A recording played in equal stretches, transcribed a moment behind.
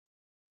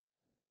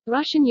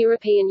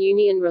Russian-European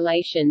Union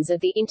relations are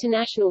the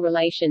international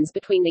relations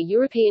between the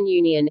European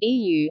Union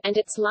 (EU) and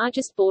its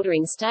largest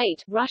bordering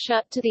state,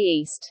 Russia, to the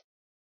east.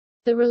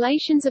 The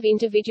relations of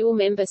individual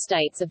member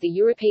states of the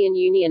European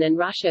Union and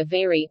Russia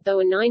vary, though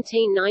a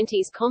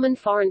 1990s common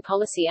foreign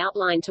policy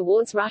outline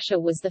towards Russia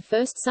was the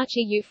first such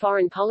EU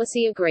foreign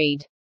policy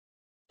agreed.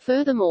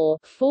 Furthermore,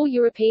 4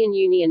 European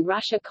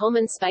Union-Russia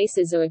common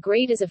spaces are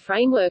agreed as a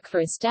framework for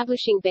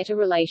establishing better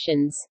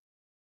relations.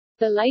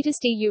 The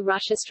latest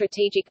EU-Russia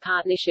strategic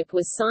partnership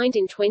was signed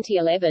in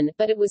 2011,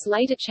 but it was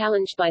later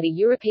challenged by the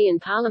European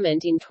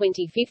Parliament in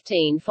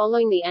 2015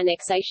 following the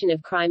annexation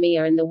of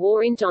Crimea and the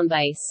war in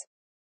Donbass.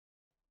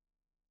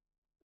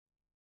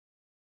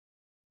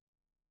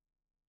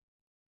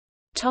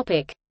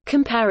 Topic: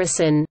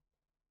 Comparison.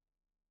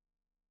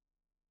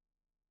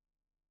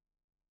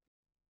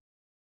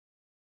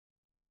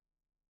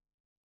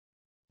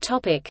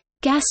 Topic: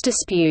 Gas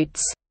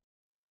disputes.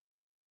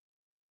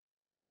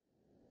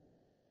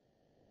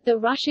 The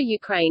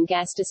Russia-Ukraine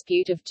gas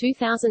dispute of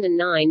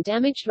 2009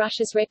 damaged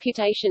Russia's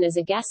reputation as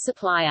a gas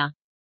supplier.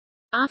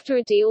 After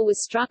a deal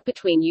was struck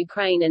between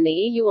Ukraine and the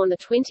EU on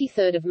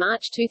 23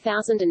 March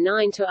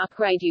 2009 to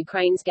upgrade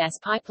Ukraine's gas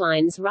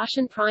pipelines,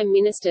 Russian Prime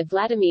Minister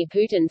Vladimir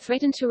Putin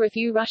threatened to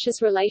review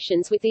Russia's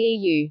relations with the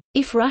EU.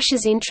 If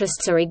Russia's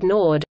interests are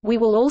ignored, we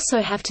will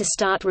also have to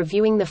start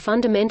reviewing the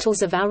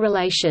fundamentals of our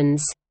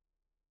relations.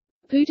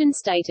 Putin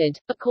stated.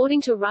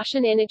 According to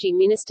Russian Energy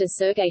Minister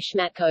Sergei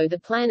Shmatko, the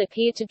plan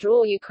appeared to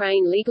draw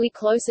Ukraine legally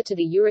closer to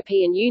the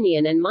European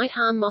Union and might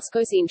harm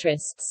Moscow's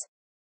interests.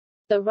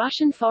 The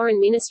Russian Foreign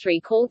Ministry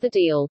called the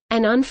deal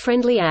an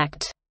unfriendly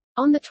act.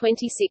 On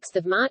 26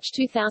 March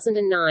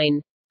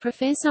 2009.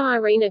 Professor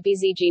Irina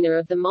Bizygina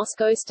of the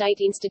Moscow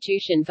State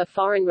Institution for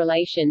Foreign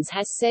Relations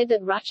has said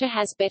that Russia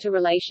has better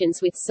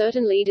relations with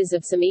certain leaders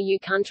of some EU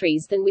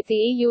countries than with the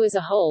EU as a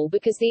whole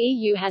because the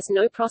EU has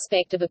no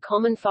prospect of a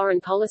common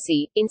foreign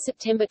policy. In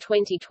September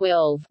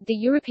 2012, the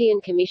European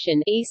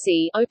Commission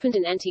 (EC) opened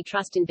an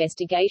antitrust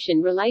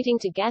investigation relating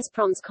to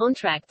Gazprom's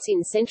contracts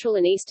in Central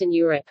and Eastern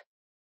Europe.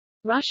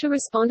 Russia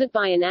responded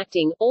by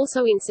enacting,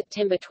 also in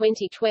September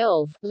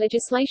 2012,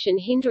 legislation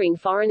hindering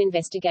foreign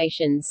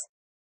investigations.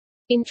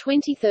 In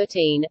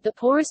 2013, the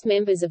poorest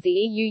members of the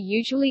EU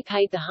usually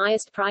paid the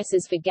highest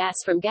prices for gas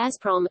from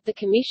Gazprom. The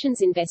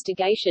Commission's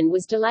investigation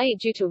was delayed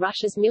due to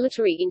Russia's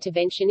military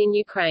intervention in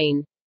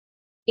Ukraine.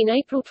 In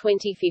April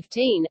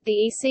 2015,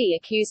 the EC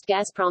accused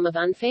Gazprom of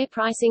unfair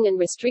pricing and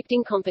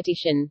restricting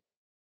competition.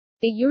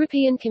 The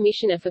European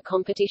Commissioner for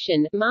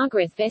Competition,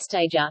 Margrethe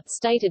Vestager,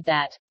 stated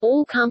that,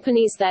 all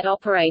companies that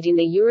operate in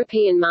the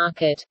European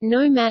market,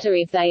 no matter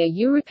if they are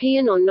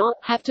European or not,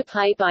 have to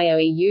play by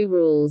our EU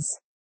rules.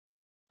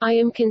 I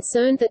am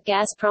concerned that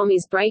Gazprom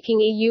is breaking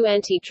EU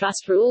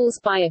antitrust rules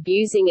by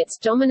abusing its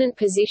dominant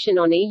position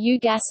on EU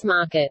gas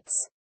markets.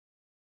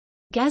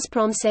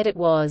 Gazprom said it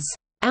was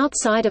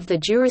outside of the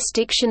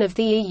jurisdiction of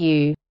the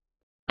EU,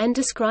 and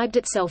described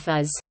itself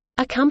as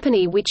a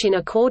company which in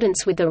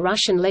accordance with the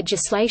Russian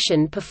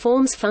legislation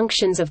performs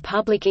functions of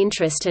public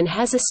interest and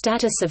has a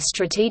status of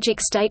strategic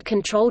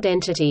state-controlled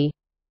entity.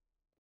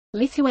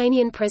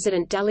 Lithuanian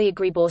President Dalia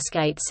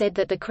Grybauskaite said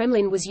that the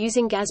Kremlin was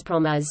using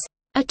Gazprom as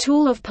a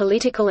tool of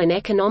political and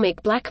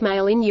economic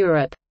blackmail in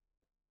Europe.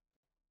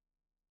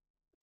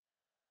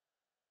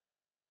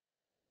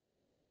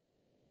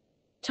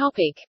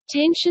 Topic: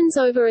 Tensions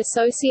over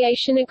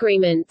association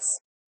agreements.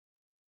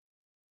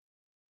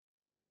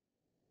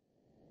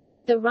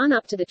 The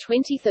run-up to the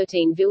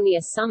 2013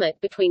 Vilnius summit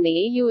between the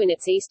EU and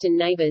its eastern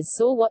neighbors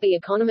saw what The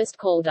Economist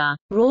called a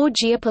raw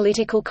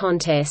geopolitical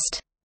contest,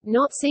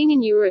 not seen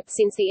in Europe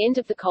since the end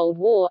of the Cold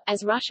War,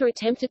 as Russia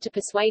attempted to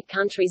persuade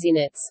countries in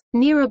its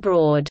near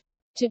abroad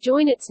to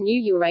join its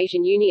new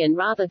Eurasian Union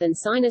rather than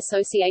sign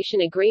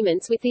association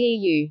agreements with the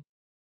EU.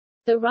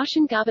 The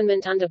Russian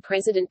government under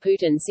President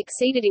Putin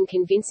succeeded in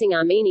convincing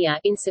Armenia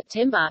in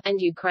September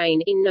and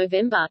Ukraine in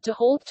November to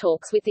halt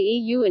talks with the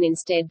EU and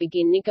instead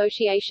begin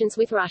negotiations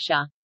with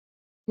Russia.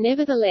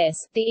 Nevertheless,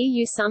 the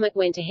EU summit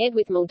went ahead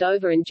with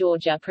Moldova and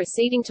Georgia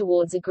proceeding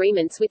towards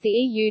agreements with the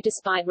EU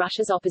despite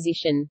Russia's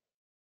opposition.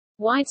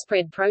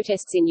 Widespread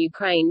protests in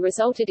Ukraine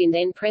resulted in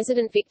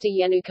then-President Viktor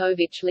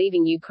Yanukovych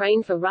leaving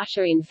Ukraine for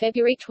Russia in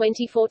February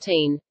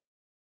 2014.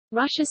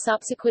 Russia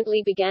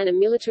subsequently began a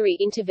military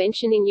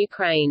intervention in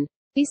Ukraine.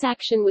 This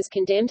action was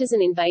condemned as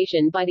an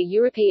invasion by the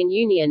European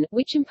Union,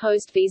 which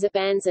imposed visa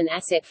bans and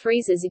asset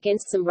freezes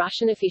against some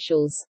Russian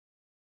officials.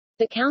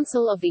 The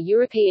Council of the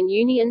European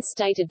Union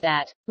stated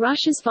that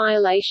Russia's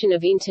violation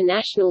of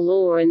international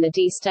law and the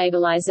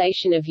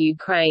destabilisation of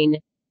Ukraine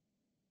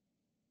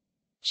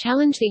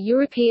challenge the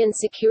European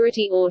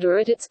security order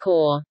at its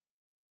core.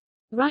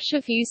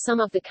 Russia views some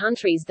of the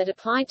countries that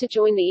applied to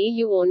join the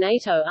EU or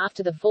NATO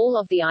after the fall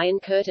of the Iron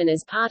Curtain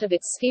as part of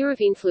its sphere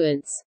of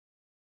influence.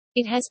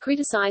 It has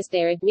criticized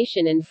their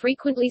admission and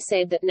frequently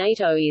said that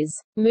NATO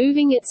is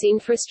moving its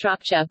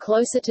infrastructure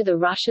closer to the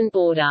Russian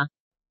border.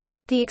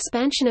 The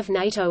expansion of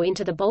NATO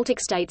into the Baltic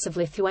states of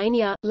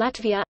Lithuania,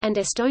 Latvia, and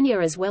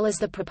Estonia as well as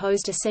the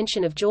proposed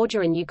accession of Georgia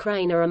and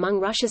Ukraine are among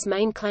Russia's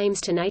main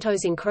claims to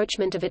NATO's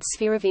encroachment of its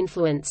sphere of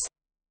influence.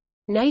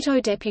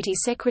 NATO Deputy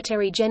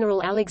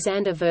Secretary-General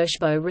Alexander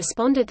Vershbow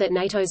responded that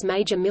NATO's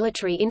major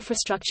military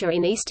infrastructure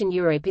in Eastern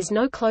Europe is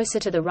no closer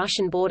to the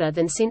Russian border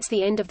than since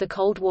the end of the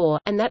Cold War,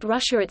 and that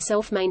Russia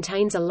itself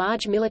maintains a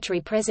large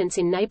military presence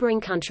in neighboring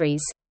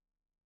countries.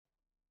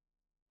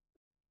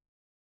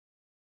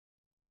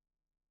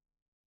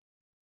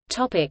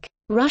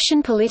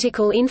 Russian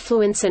political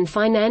influence and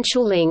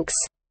financial links.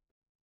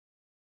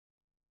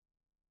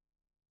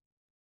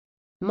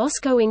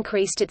 Moscow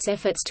increased its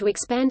efforts to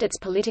expand its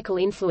political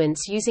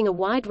influence using a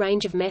wide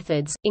range of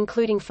methods,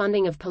 including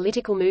funding of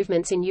political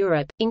movements in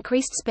Europe,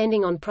 increased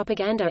spending on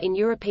propaganda in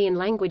European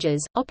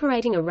languages,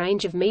 operating a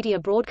range of media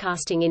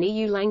broadcasting in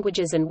EU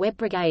languages and web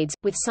brigades,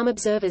 with some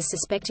observers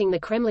suspecting the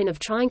Kremlin of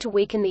trying to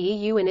weaken the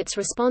EU and its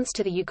response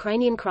to the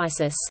Ukrainian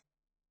crisis.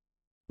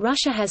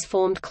 Russia has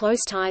formed close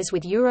ties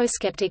with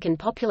Eurosceptic and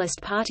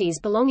populist parties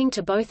belonging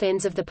to both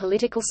ends of the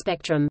political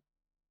spectrum.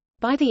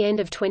 By the end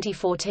of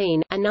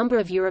 2014, a number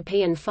of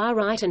European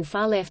far-right and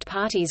far-left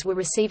parties were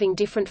receiving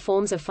different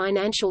forms of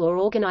financial or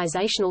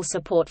organizational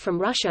support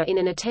from Russia in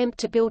an attempt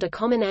to build a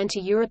common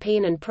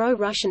anti-European and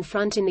pro-Russian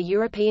front in the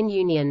European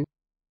Union.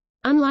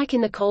 Unlike in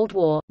the Cold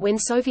War, when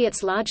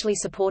Soviets largely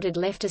supported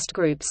leftist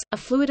groups, a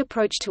fluid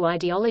approach to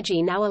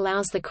ideology now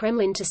allows the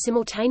Kremlin to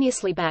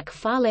simultaneously back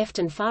far-left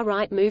and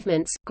far-right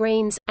movements,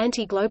 Greens,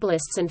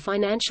 anti-globalists and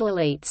financial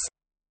elites.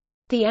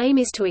 The aim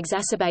is to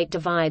exacerbate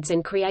divides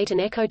and create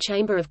an echo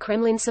chamber of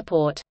Kremlin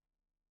support.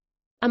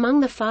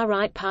 Among the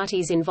far-right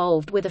parties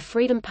involved were the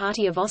Freedom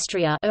Party of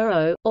Austria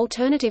 (URO),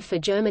 Alternative for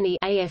Germany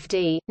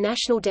 (AfD),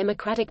 National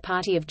Democratic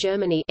Party of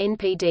Germany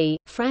 (NPD),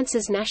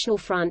 France's National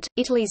Front,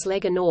 Italy's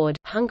Lega Nord,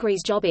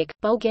 Hungary's Jobbik,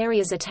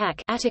 Bulgaria's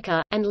Attack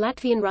 (Ataka), and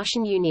Latvian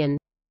Russian Union.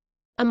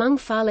 Among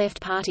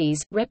far-left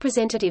parties,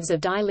 representatives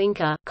of Die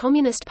Linke,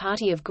 Communist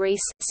Party of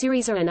Greece,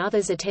 Syriza and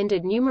others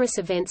attended numerous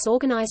events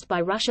organized by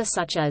Russia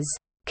such as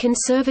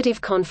conservative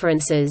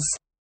conferences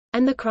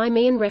and the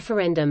Crimean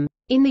referendum.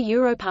 In the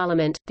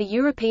Europarlament, the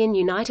European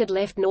United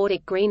Left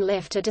Nordic Green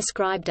Left are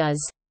described as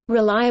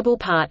reliable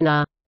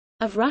partner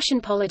of Russian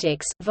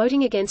politics,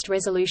 voting against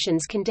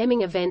resolutions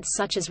condemning events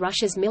such as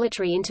Russia's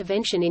military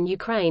intervention in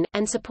Ukraine,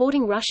 and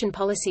supporting Russian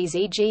policies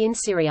e.g. in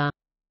Syria.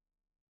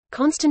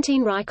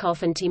 Konstantin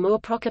Rykov and Timur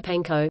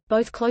Prokopenko,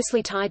 both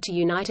closely tied to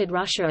United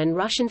Russia and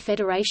Russian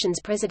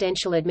Federation's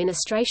presidential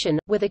administration,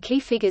 were the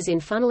key figures in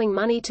funneling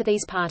money to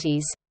these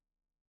parties.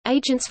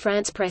 Agence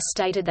France Presse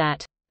stated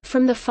that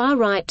from the far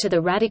right to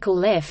the radical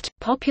left,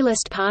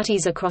 populist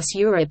parties across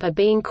Europe are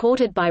being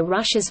courted by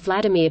Russia's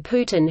Vladimir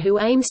Putin, who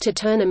aims to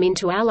turn them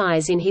into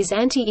allies in his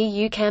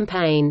anti-EU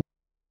campaign.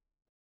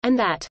 And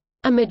that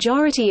a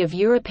majority of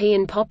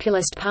European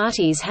populist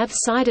parties have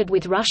sided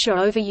with Russia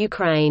over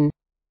Ukraine.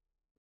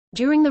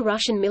 During the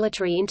Russian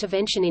military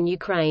intervention in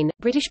Ukraine,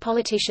 British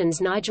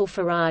politicians Nigel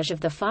Farage of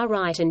the far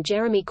right and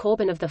Jeremy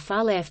Corbyn of the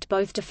far left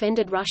both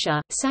defended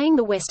Russia, saying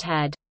the West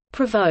had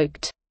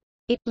provoked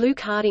it. Luke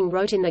Harding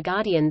wrote in The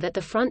Guardian that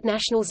the Front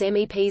National's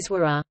MEPs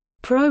were a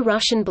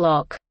pro-Russian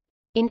bloc.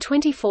 In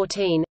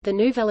 2014, the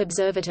Nouvelle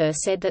Observateur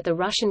said that the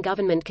Russian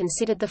government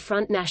considered the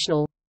Front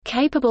National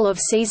capable of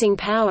seizing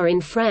power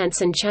in France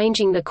and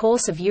changing the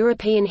course of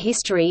European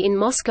history in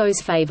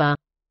Moscow's favor.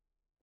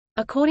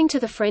 According to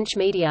the French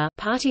media,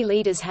 party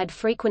leaders had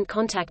frequent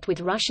contact with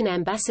Russian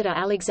Ambassador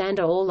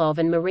Alexander Orlov,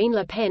 and Marine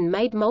Le Pen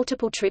made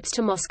multiple trips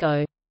to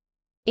Moscow.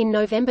 In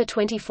November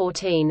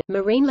 2014,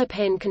 Marine Le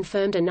Pen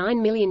confirmed a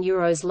 €9 million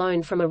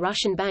loan from a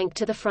Russian bank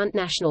to the Front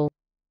National.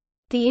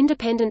 The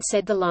Independent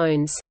said the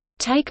loans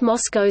take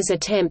Moscow's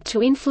attempt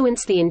to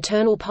influence the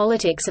internal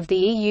politics of the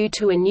EU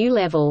to a new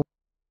level.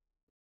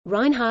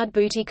 Reinhard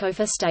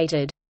Bütikofer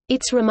stated,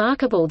 "It's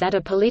remarkable that a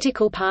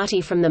political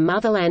party from the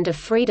motherland of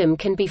freedom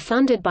can be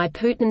funded by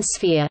Putin's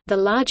sphere, the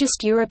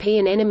largest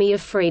European enemy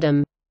of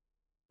freedom."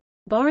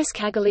 Boris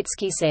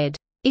Kagalitsky said,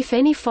 "If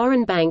any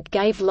foreign bank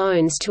gave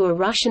loans to a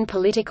Russian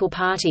political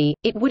party,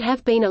 it would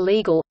have been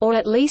illegal, or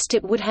at least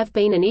it would have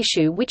been an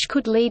issue which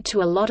could lead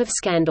to a lot of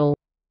scandal.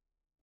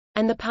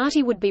 And the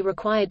party would be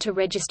required to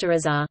register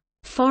as a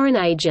foreign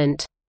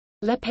agent."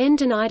 Le Pen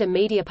denied a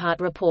Mediapart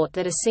report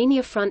that a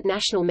senior Front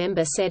National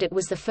member said it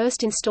was the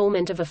first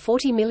installment of a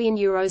 €40 million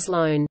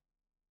loan.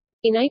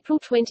 In April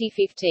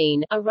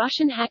 2015, a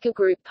Russian hacker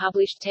group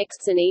published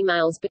texts and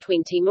emails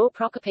between Timur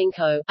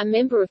Prokopenko, a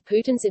member of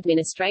Putin's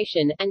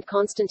administration, and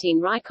Konstantin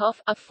Rykov,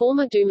 a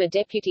former Duma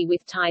deputy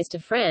with ties to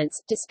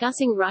France,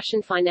 discussing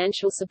Russian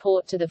financial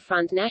support to the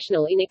Front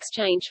National in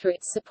exchange for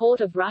its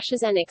support of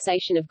Russia's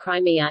annexation of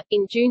Crimea.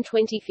 In June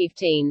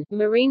 2015,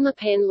 Marine Le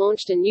Pen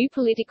launched a new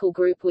political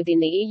group within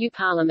the EU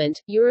Parliament,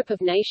 Europe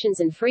of Nations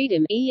and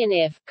Freedom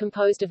 (ENF),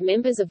 composed of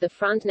members of the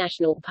Front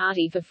National,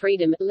 Party for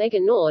Freedom, Lega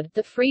Nord,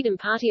 the Freedom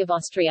Party of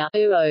Austria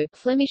 (URO),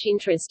 Flemish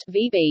Interest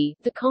 (VB),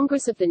 the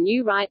Congress of the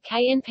New Right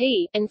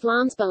 (KNP), and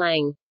Vlaams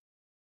Belang.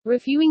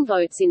 Reviewing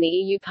votes in the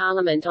EU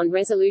Parliament on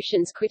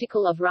resolutions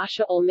critical of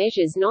Russia or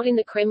measures not in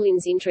the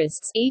Kremlin's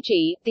interests,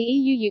 e.g., the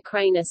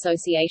EU-Ukraine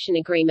Association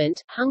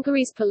Agreement,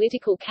 Hungary's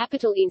Political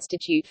Capital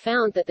Institute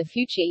found that the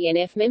future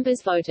ENF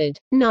members voted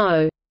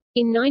no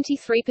in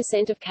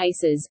 93% of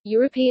cases,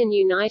 European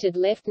United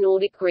Left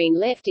Nordic Green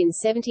Left in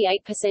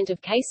 78%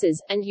 of cases,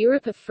 and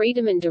Europe of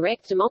Freedom and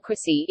Direct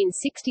Democracy in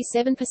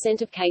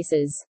 67% of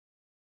cases.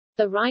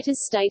 The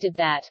writers stated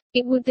that,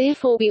 it would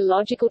therefore be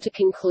logical to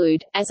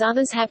conclude, as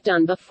others have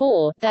done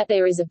before, that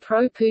there is a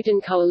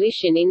pro-Putin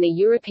coalition in the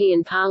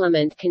European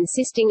Parliament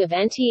consisting of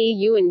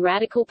anti-EU and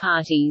radical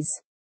parties.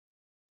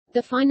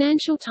 The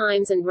Financial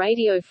Times and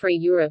Radio Free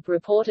Europe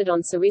reported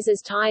on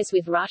Syriza's ties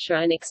with Russia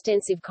and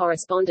extensive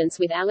correspondence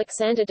with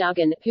Alexander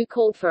Dugin, who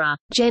called for a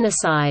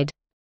genocide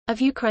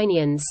of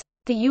Ukrainians.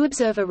 The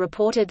U-Observer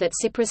reported that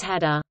Tsipras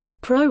had a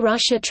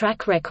pro-Russia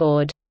track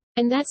record,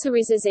 and that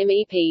Syriza's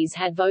MEPs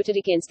had voted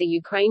against the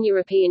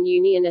Ukraine-European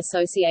Union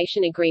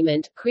Association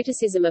Agreement,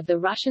 criticism of the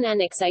Russian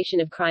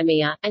annexation of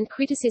Crimea, and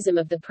criticism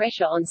of the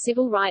pressure on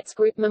civil rights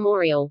group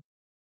Memorial.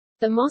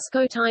 The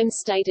Moscow Times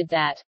stated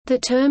that, the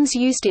terms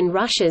used in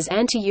Russia's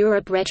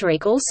anti-Europe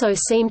rhetoric also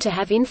seem to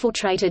have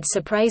infiltrated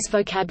Tsipras's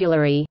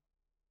vocabulary.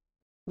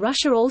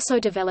 Russia also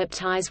developed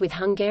ties with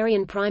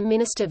Hungarian Prime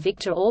Minister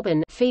Viktor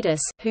Orban,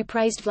 Fidesz, who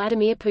praised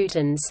Vladimir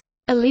Putin's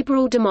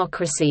illiberal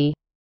democracy,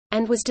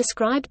 and was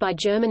described by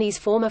Germany's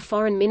former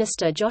Foreign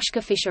Minister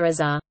Joschka Fischer as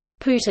a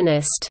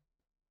Putinist.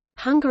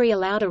 Hungary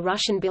allowed a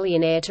Russian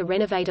billionaire to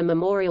renovate a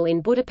memorial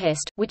in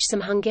Budapest, which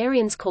some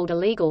Hungarians called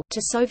illegal,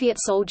 to Soviet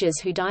soldiers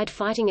who died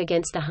fighting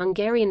against the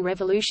Hungarian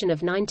Revolution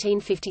of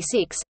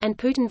 1956, and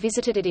Putin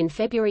visited it in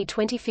February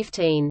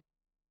 2015.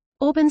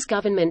 Orban's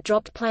government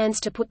dropped plans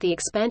to put the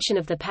expansion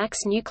of the PAX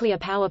nuclear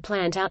power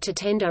plant out to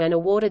tender and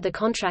awarded the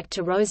contract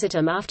to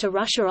Rosatom after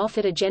Russia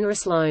offered a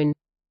generous loan.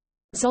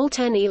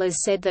 Zoltan Ilaz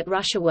said that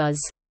Russia was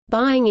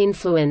buying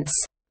influence.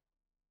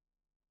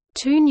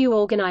 Two new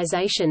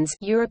organizations,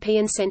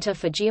 European Centre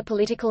for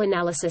Geopolitical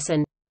Analysis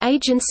and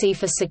Agency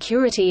for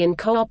Security and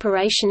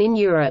Cooperation in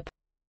Europe,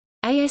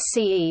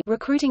 ASCE,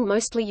 recruiting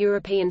mostly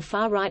European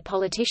far-right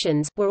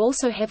politicians, were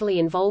also heavily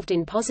involved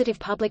in positive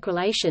public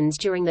relations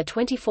during the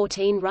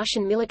 2014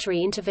 Russian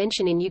military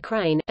intervention in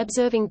Ukraine,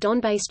 observing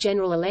Donbass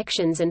general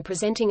elections and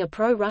presenting a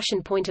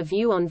pro-Russian point of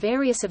view on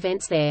various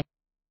events there.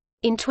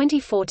 In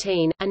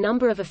 2014, a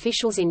number of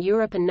officials in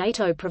Europe and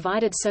NATO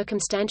provided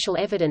circumstantial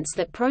evidence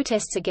that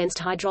protests against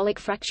hydraulic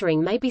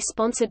fracturing may be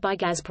sponsored by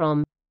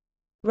Gazprom.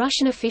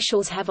 Russian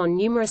officials have on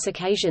numerous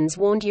occasions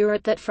warned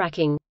Europe that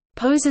fracking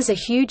poses a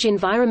huge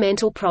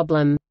environmental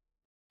problem,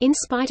 in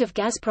spite of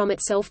Gazprom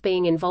itself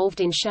being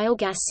involved in shale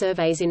gas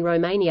surveys in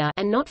Romania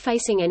and not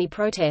facing any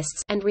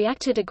protests, and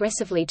reacted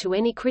aggressively to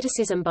any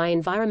criticism by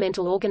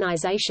environmental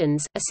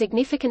organizations. A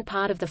significant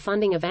part of the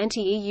funding of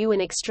anti-EU and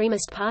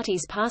extremist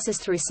parties passes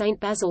through St.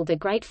 Basil the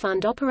Great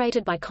Fund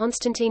operated by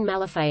Konstantin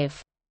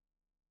Malafeyev.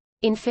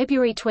 In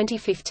February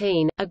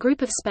 2015, a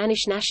group of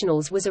Spanish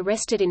nationals was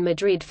arrested in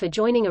Madrid for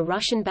joining a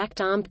Russian-backed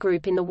armed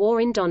group in the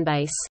war in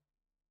Donbass.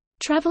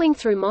 Traveling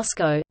through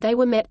Moscow, they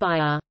were met by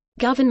a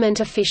government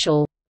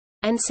official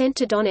and sent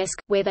to Donetsk,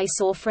 where they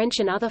saw French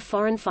and other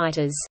foreign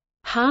fighters,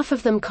 half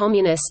of them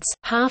communists,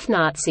 half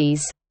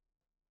Nazis.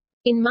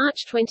 In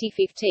March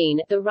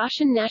 2015, the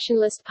Russian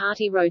Nationalist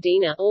Party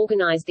Rodina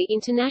organized the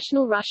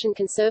International Russian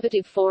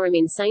Conservative Forum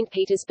in St.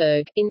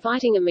 Petersburg,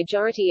 inviting a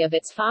majority of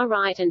its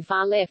far-right and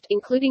far-left,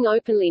 including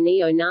openly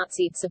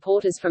neo-Nazi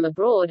supporters from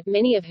abroad,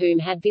 many of whom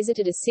had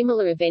visited a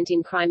similar event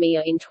in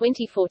Crimea in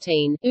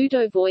 2014.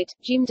 Udo Voigt,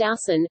 Jim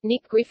Dowson,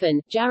 Nick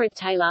Griffin, Jared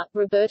Taylor,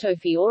 Roberto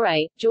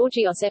Fiore,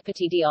 Georgios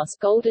Epitidios,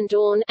 Golden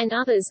Dawn, and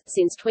others.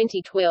 Since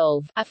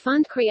 2012, a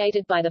fund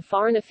created by the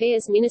Foreign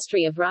Affairs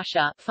Ministry of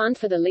Russia, Fund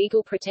for the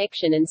Legal Protection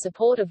and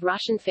Support of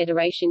Russian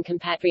Federation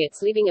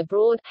compatriots living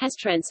abroad, has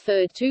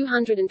transferred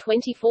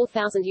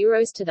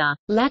 €224,000 to the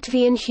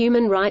Latvian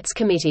Human Rights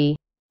Committee,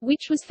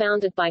 which was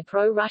founded by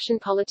pro-Russian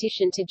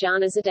politician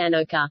Tatjana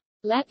Zdanoka.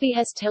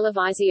 Latvia's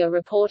Televizija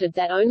reported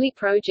that only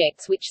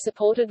projects which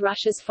supported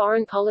Russia's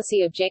foreign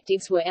policy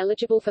objectives were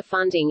eligible for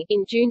funding.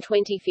 In June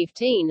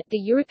 2015, the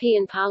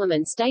European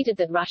Parliament stated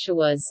that Russia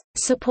was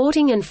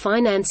supporting and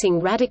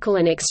financing radical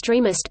and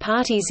extremist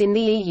parties in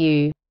the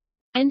EU,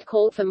 and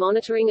called for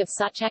monitoring of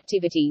such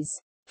activities.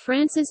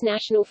 France's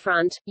National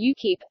Front,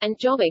 UKIP, and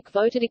Jobbik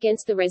voted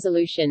against the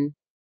resolution.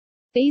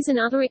 These and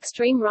other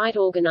extreme right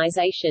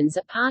organizations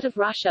are part of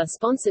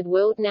Russia-sponsored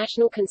World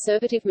National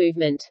Conservative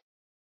Movement.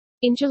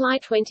 In July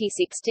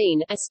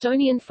 2016,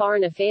 Estonian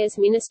Foreign Affairs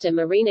Minister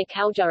Marina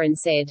Kaljurin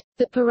said,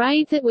 "The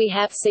parade that we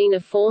have seen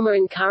of former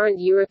and current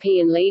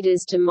European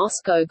leaders to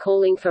Moscow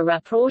calling for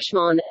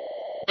rapprochement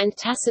and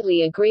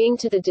tacitly agreeing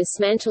to the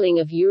dismantling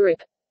of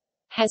Europe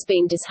has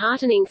been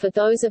disheartening for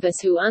those of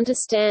us who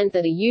understand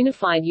that a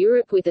unified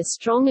Europe with a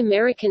strong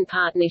American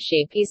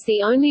partnership is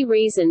the only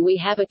reason we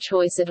have a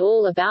choice at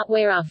all about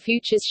where our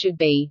futures should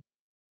be."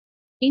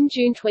 In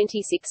June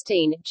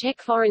 2016,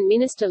 Czech Foreign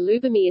Minister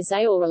Lubomir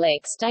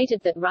Zaoralek stated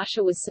that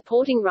Russia was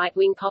supporting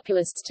right-wing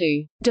populists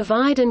to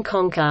divide and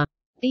conquer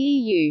The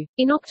EU.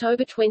 In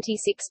October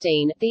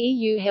 2016, the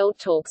EU held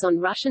talks on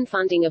Russian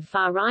funding of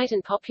far-right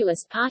and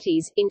populist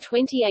parties. In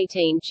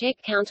 2018, Czech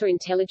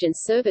counterintelligence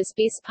service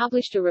BIS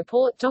published a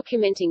report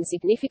documenting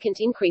significant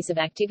increase of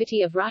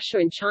activity of Russia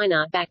and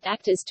China-backed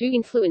actors to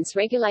influence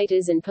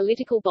regulators and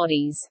political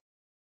bodies.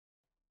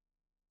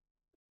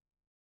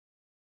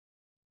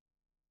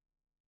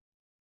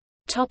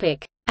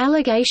 Topic: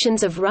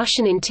 Allegations of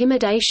Russian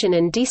intimidation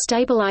and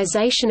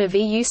destabilisation of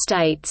EU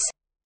states.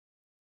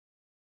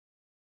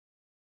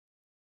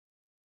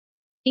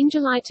 In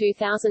July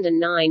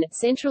 2009,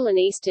 Central and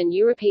Eastern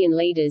European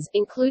leaders,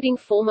 including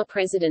former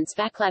presidents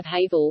Václav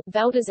Havel,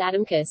 Valdis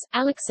Adamkus,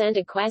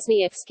 Alexander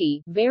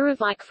Kwasniewski, Vera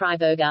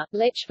Vike-Freiberger,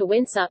 Lech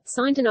Wałęsa,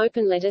 signed an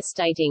open letter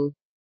stating,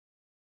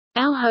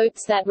 "Our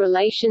hopes that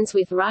relations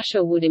with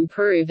Russia would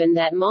improve and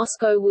that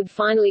Moscow would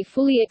finally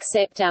fully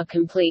accept our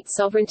complete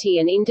sovereignty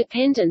and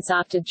independence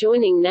after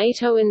joining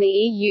NATO and the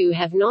EU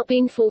have not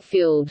been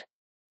fulfilled.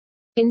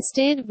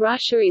 Instead,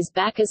 Russia is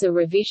back as a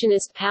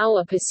revisionist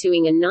power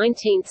pursuing a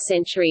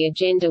 19th-century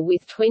agenda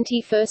with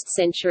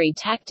 21st-century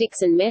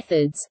tactics and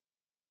methods.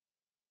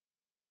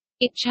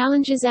 It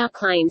challenges our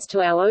claims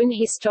to our own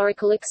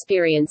historical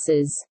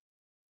experiences.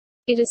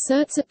 It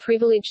asserts a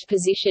privileged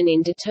position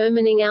in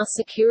determining our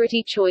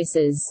security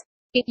choices.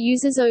 It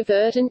uses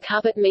overt and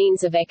covert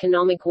means of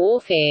economic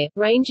warfare,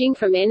 ranging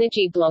from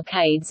energy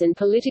blockades and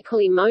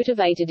politically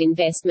motivated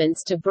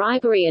investments to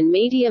bribery and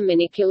media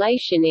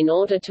manipulation in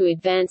order to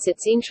advance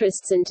its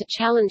interests and to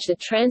challenge the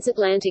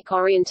transatlantic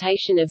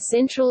orientation of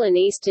Central and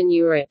Eastern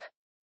Europe."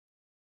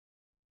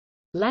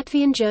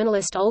 Latvian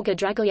journalist Olga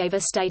Dragiljeva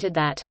stated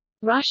that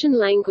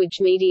Russian-language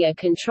media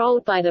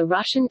controlled by the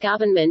Russian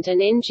government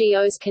and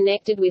NGOs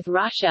connected with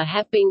Russia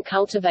have been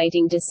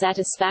cultivating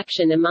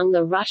dissatisfaction among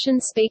the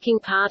Russian-speaking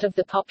part of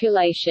the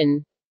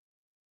population.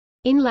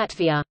 In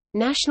Latvia,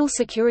 national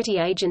security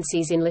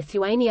agencies in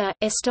Lithuania,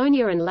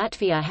 Estonia and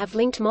Latvia have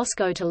linked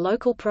Moscow to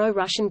local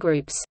pro-Russian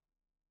groups.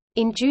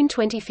 In June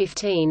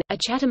 2015, a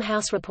Chatham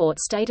House report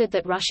stated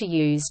that Russia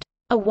used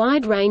a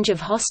wide range of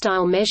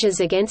hostile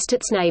measures against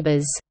its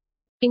neighbors,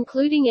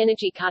 including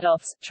energy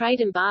cutoffs, trade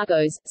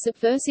embargoes,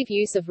 subversive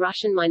use of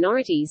Russian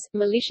minorities,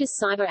 malicious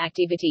cyber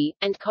activity,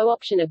 and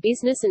co-option of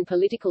business and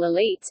political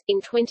elites.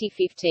 In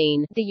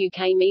 2015, the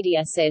UK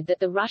media said that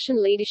the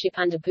Russian leadership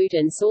under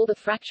Putin saw the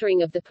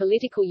fracturing of the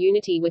political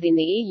unity within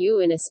the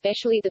EU and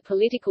especially the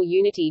political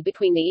unity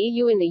between the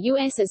EU and the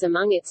US as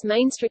among its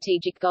main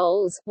strategic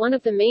goals, one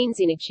of the means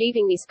in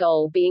achieving this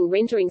goal being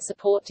rendering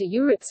support to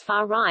Europe's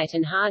far-right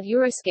and hard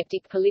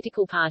Eurosceptic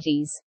political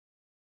parties.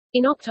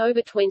 In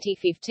October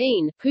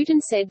 2015, Putin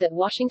said that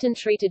Washington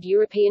treated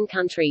European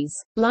countries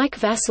like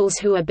vassals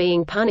who are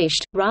being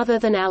punished, rather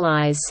than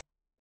allies.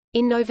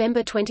 In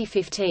November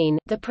 2015,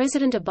 the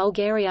president of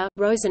Bulgaria,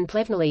 Rosen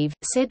Plevneliev,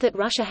 said that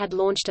Russia had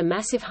launched a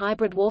massive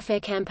hybrid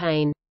warfare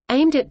campaign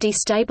aimed at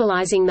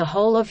destabilizing the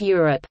whole of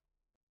Europe,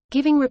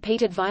 giving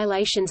repeated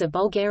violations of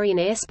Bulgarian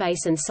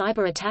airspace and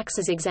cyber attacks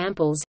as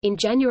examples. In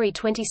January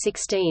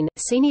 2016,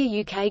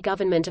 senior UK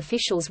government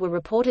officials were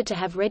reported to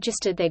have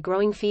registered their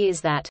growing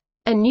fears that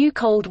a new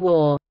Cold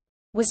War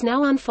was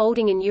now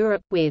unfolding in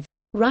Europe, with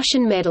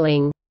Russian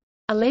meddling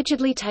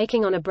allegedly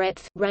taking on a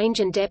breadth, range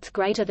and depth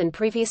greater than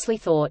previously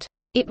thought.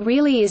 It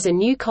really is a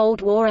new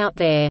Cold War out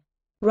there.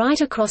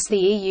 Right across the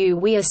EU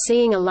we are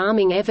seeing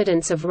alarming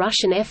evidence of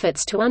Russian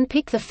efforts to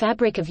unpick the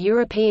fabric of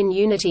European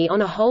unity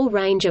on a whole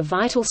range of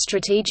vital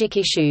strategic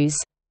issues.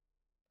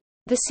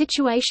 The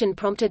situation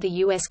prompted the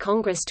U.S.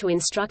 Congress to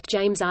instruct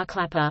James R.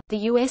 Clapper, the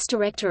U.S.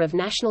 Director of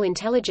National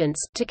Intelligence,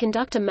 to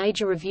conduct a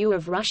major review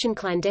of Russian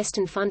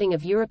clandestine funding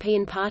of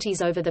European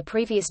parties over the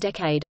previous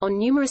decade. On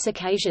numerous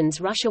occasions,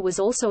 Russia was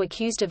also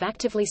accused of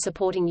actively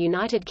supporting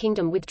United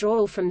Kingdom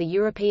withdrawal from the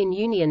European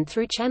Union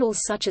through channels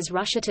such as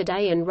Russia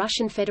Today and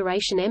Russian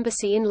Federation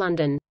Embassy in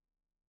London.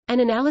 An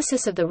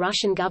analysis of the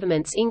Russian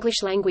government's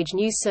English-language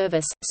news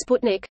service,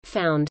 Sputnik,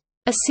 found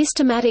a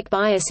systematic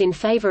bias in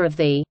favor of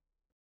the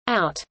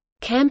out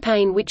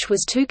campaign which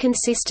was too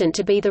consistent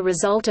to be the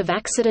result of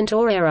accident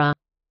or error.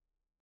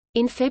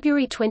 In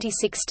February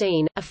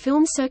 2016, a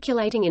film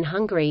circulating in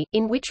Hungary,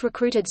 in which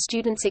recruited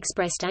students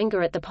expressed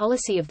anger at the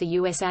policy of the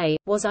USA,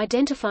 was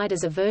identified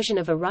as a version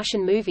of a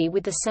Russian movie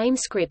with the same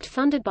script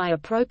funded by a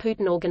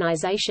pro-Putin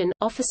organization,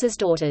 Officers'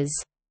 Daughters.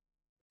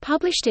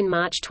 Published in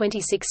March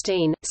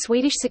 2016,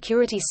 Swedish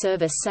security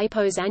service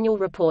SAPO's annual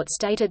report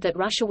stated that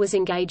Russia was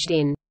engaged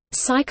in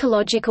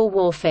psychological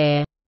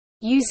warfare,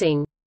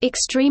 using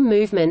extreme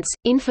movements,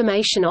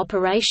 information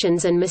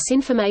operations and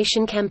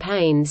misinformation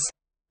campaigns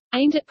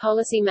aimed at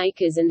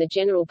policymakers and the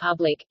general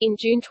public. In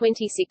June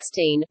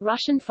 2016,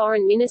 Russian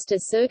Foreign Minister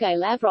Sergei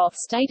Lavrov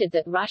stated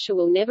that Russia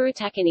will never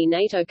attack any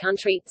NATO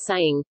country,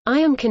 saying, "I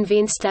am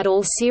convinced that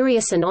all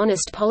serious and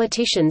honest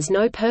politicians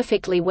know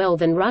perfectly well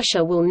that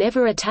Russia will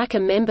never attack a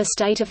member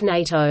state of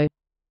NATO.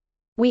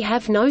 We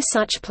have no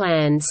such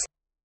plans."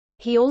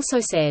 He also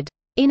said,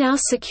 "In our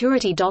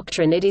security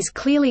doctrine it is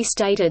clearly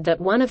stated that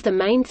one of the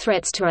main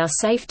threats to our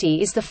safety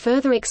is the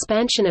further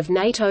expansion of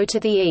NATO to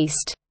the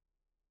east.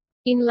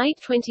 In late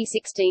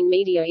 2016,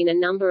 media in a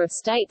number of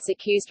states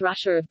accused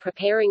Russia of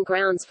preparing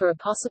grounds for a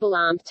possible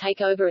armed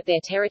takeover at their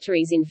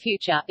territories in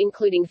future,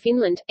 including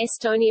Finland,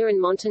 Estonia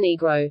and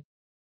Montenegro.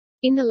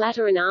 In the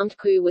latter, an armed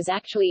coup was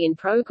actually in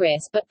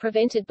progress but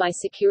prevented by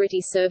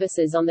security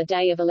services on the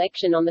day of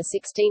election on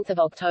 16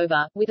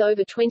 October, with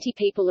over 20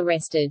 people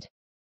arrested.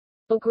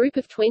 A group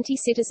of 20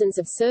 citizens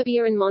of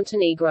Serbia and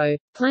Montenegro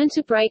planned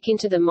to break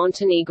into the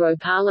Montenegro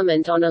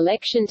parliament on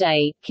election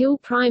day, kill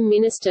Prime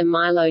Minister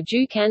Milo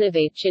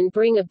Đukanović and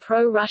bring a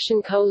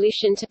pro-Russian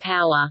coalition to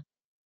power.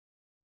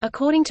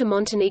 According to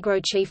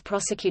Montenegro Chief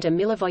Prosecutor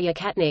Milivoje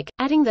Katnić,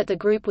 adding that the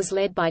group was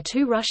led by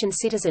 2 Russian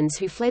citizens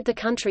who fled the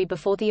country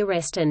before the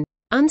arrest and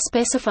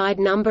unspecified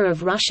number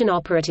of Russian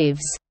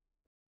operatives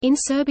in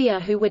Serbia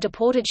who were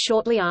deported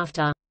shortly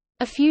after.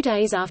 A few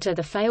days after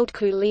the failed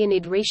coup,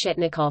 Leonid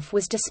Reshetnikov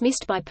was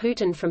dismissed by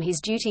Putin from his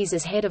duties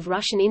as head of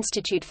Russian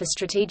Institute for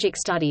Strategic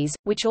Studies,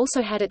 which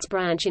also had its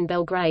branch in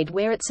Belgrade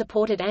where it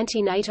supported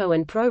anti-NATO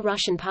and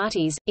pro-Russian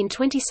parties. In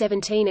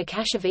 2017, a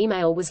cache of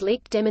email was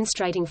leaked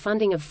demonstrating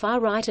funding of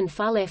far-right and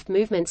far-left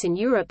movements in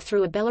Europe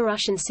through a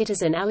Belarusian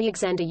citizen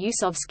Alexander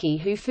Yusovsky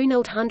who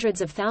funneled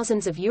hundreds of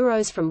thousands of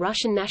euros from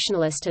Russian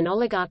nationalist and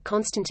oligarch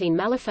Konstantin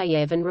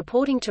Malafeyev and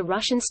reporting to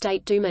Russian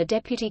State Duma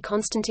deputy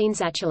Konstantin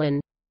Zachulin.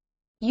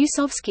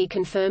 Yusovsky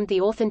confirmed the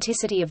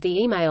authenticity of the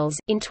emails.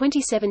 In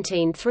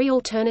 2017, 3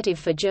 Alternative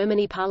for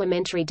Germany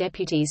parliamentary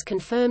deputies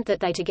confirmed that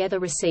they together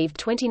received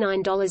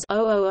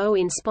 $29,000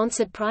 in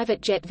sponsored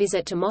private jet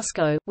visit to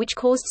Moscow, which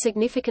caused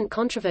significant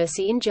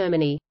controversy in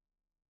Germany.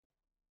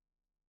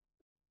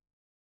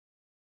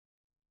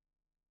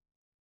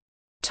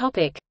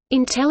 Topic: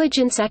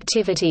 Intelligence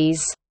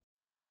activities.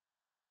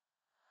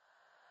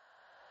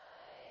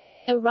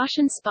 A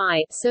Russian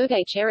spy,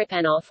 Sergei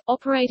Cherepanov,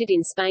 operated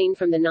in Spain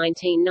from the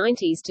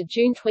 1990s to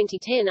June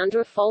 2010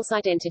 under a false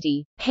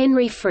identity.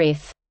 Henry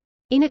Frith.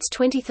 In its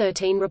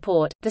 2013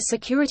 report, the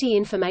Security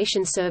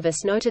Information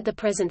Service noted the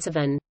presence of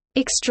an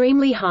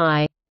extremely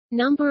high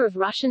number of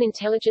Russian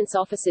intelligence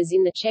officers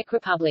in the Czech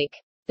Republic.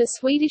 The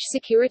Swedish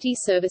Security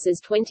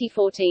Service's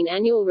 2014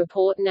 annual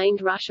report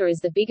named Russia as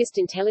the biggest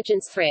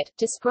intelligence threat,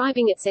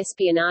 describing its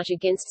espionage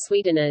against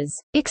Sweden as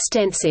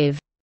extensive.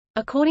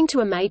 According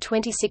to a May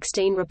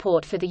 2016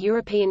 report for the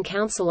European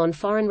Council on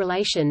Foreign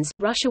Relations,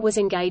 Russia was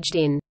engaged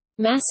in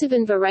massive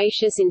and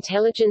voracious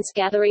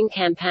intelligence-gathering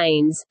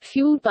campaigns,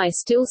 fueled by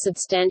still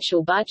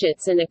substantial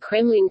budgets and a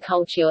Kremlin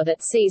culture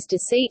that sees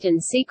deceit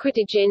and secret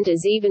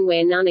agendas even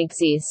where none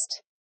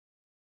exist.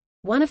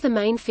 One of the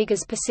main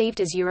figures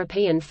perceived as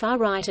European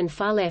far-right and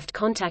far-left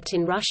contact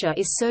in Russia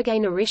is Sergei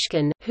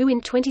Naryshkin, who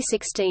in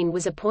 2016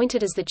 was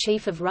appointed as the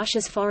chief of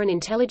Russia's Foreign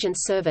Intelligence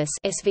Service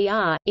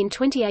 (SVR). In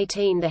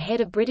 2018, the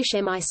head of British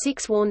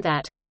MI6 warned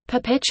that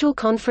perpetual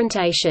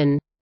confrontation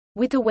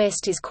with the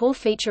West is core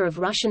feature of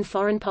Russian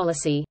foreign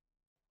policy.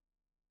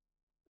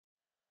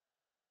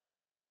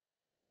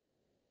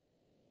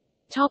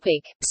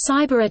 Topic: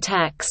 Cyber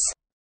attacks.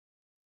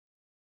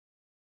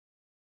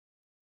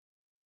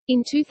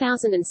 In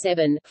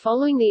 2007,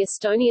 following the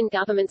Estonian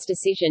government's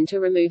decision to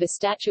remove a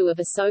statue of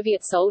a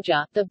Soviet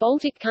soldier, the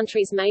Baltic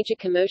countries' major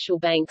commercial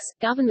banks,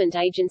 government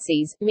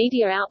agencies,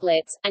 media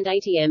outlets, and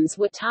ATMs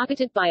were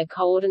targeted by a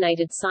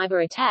coordinated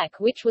cyber attack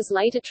which was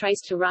later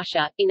traced to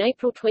Russia. In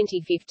April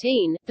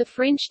 2015, the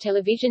French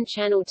television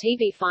channel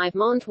TV5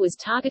 Monde was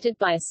targeted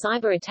by a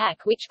cyber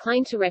attack which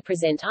claimed to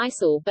represent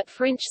ISIL, but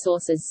French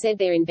sources said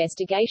their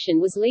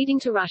investigation was leading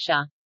to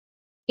Russia.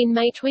 In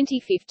May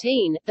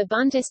 2015, the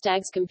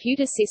Bundestag's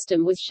computer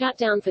system was shut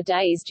down for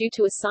days due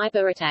to a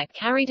cyber attack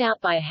carried out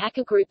by a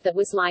hacker group that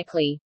was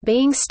likely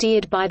being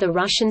steered by the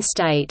Russian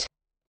state,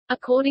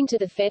 according to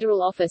the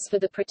Federal Office for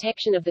the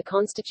Protection of the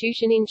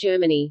Constitution in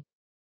Germany.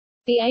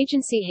 The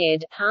agency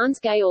head,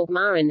 Hans-Georg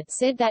Marin,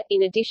 said that,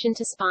 in addition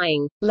to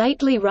spying,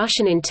 lately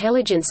Russian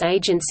intelligence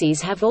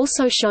agencies have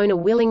also shown a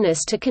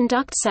willingness to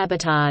conduct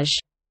sabotage.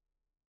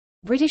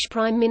 British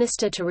Prime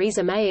Minister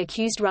Theresa May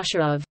accused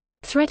Russia of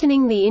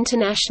threatening the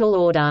international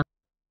order,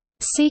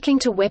 seeking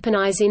to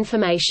weaponize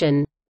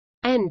information,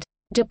 and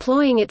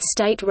deploying its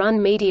state-run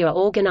media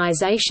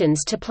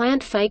organizations to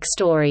plant fake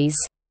stories.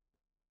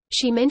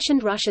 She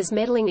mentioned Russia's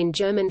meddling in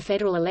German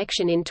federal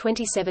election in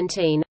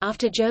 2017,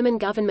 after German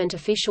government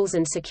officials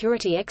and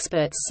security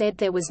experts said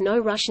there was no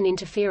Russian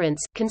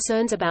interference.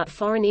 Concerns about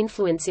foreign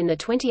influence in the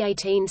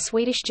 2018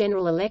 Swedish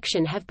general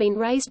election have been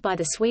raised by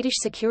the Swedish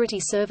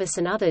Security Service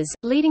and others,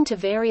 leading to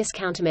various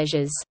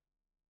countermeasures.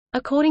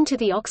 According to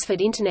the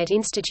Oxford Internet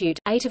Institute,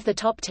 8 of the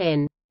top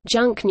 10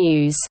 junk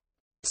news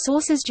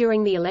sources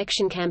during the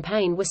election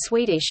campaign were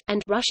Swedish,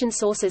 and Russian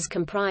sources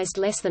comprised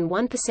less than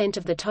 1%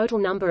 of the total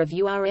number of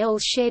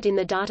URLs shared in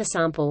the data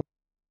sample.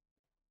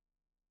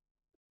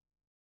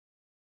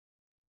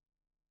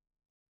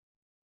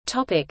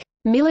 Topic: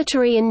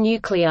 Military and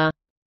nuclear.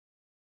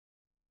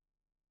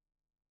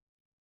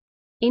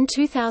 In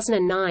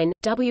 2009,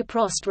 W.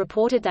 Prost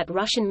reported that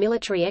Russian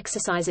military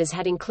exercises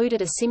had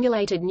included a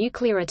simulated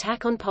nuclear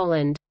attack on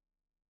Poland.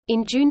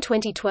 In June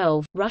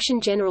 2012, Russian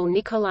General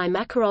Nikolai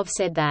Makarov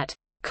said that,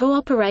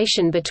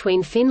 "Cooperation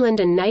between Finland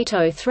and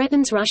NATO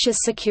threatens Russia's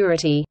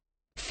security,"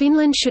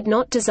 Finland should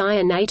not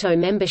desire NATO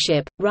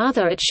membership,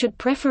 rather it should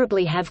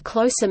preferably have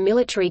closer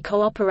military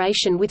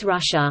cooperation with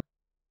Russia.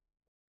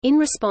 In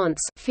response,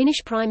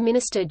 Finnish Prime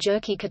Minister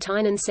Jyrki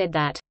Katainen said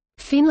that,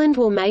 "Finland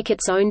will make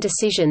its own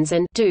decisions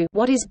and do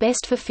what is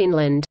best for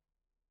Finland.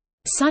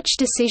 Such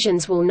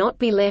decisions will not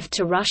be left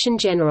to Russian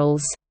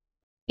generals."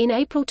 In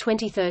April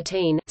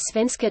 2013,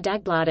 Svenska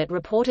Dagbladet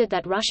reported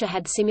that Russia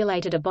had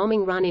simulated a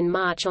bombing run in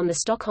March on the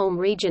Stockholm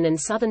region and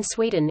southern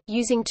Sweden,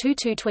 using two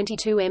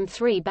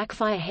Tu-22M3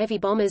 backfire heavy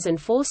bombers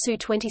and four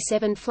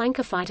Su-27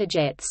 flanker fighter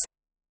jets.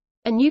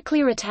 A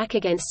nuclear attack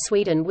against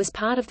Sweden was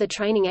part of the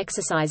training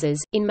exercises.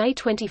 In May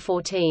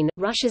 2014,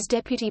 Russia's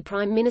Deputy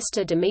Prime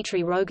Minister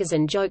Dmitry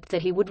Rogozin joked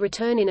that he would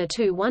return in a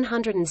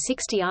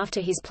Tu-160 after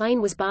his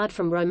plane was barred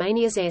from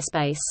Romania's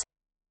airspace.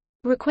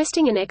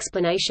 Requesting an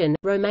explanation,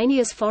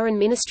 Romania's foreign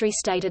ministry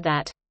stated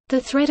that,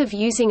 "The threat of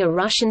using a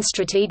Russian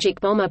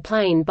strategic bomber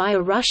plane by a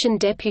Russian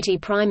deputy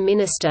prime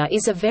minister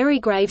is a very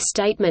grave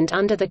statement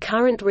under the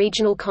current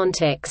regional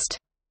context."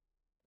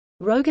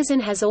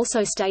 Rogozin has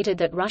also stated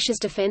that Russia's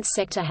defense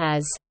sector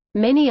has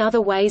many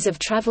other ways of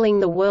traveling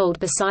the world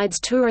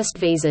besides tourist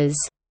visas,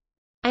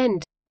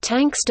 and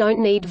tanks don't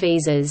need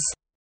visas.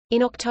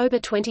 In October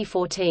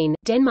 2014,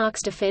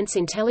 Denmark's Defense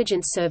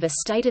Intelligence Service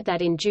stated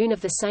that in June of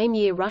the same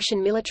year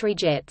Russian military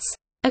jets,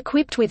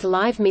 equipped with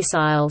live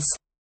missiles,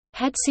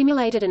 had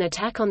simulated an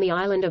attack on the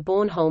island of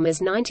Bornholm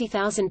as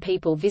 90,000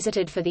 people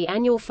visited for the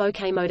annual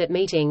Folkemødet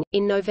meeting.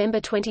 In November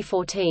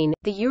 2014,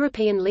 the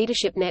European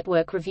Leadership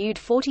Network reviewed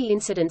 40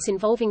 incidents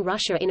involving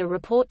Russia in a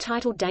report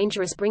titled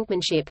Dangerous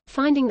Brinkmanship,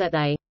 finding that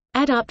they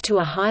add up to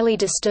a highly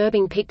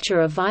disturbing picture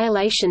of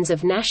violations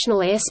of national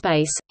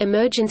airspace,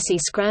 emergency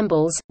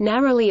scrambles,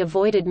 narrowly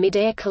avoided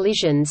mid-air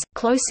collisions,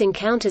 close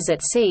encounters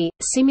at sea,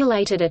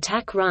 simulated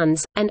attack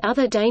runs, and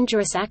other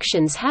dangerous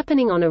actions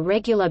happening on a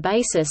regular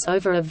basis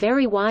over a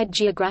very wide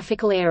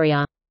geographical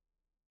area.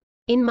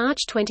 In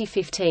March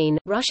 2015,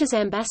 Russia's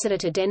ambassador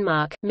to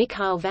Denmark,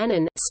 Mikhail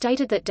Vannin,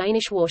 stated that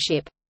Danish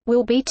warship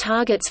will be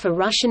targets for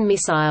Russian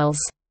missiles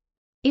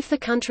if the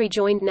country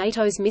joined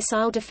NATO's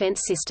missile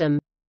defense system.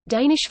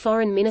 Danish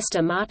Foreign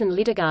Minister Martin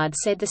Lidegaard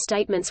said the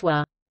statements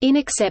were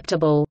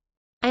unacceptable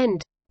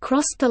and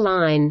crossed the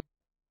line.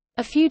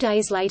 A few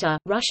days later,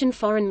 Russian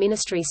Foreign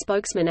Ministry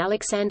spokesman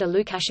Alexander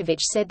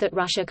Lukashevich said that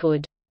Russia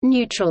could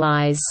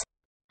neutralize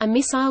a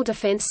missile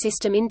defense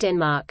system in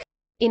Denmark.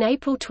 In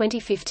April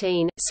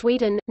 2015,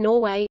 Sweden,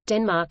 Norway,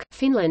 Denmark,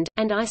 Finland,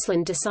 and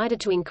Iceland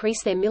decided to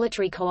increase their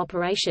military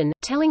cooperation,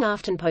 telling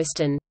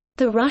Aftenposten,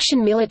 "The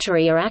Russian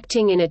military are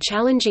acting in a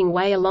challenging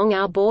way along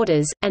our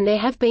borders, and there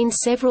have been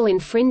several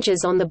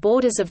infringes on the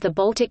borders of the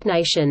Baltic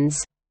nations.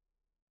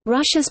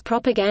 Russia's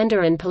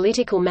propaganda and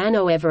political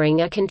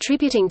manoeuvring are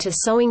contributing to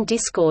sowing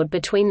discord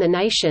between the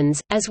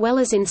nations, as well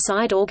as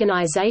inside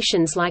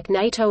organizations like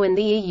NATO and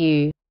the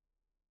EU."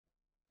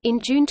 In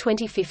June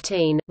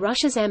 2015,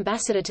 Russia's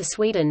ambassador to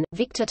Sweden,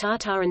 Viktor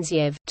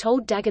Tartarentsiev,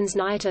 told Dagens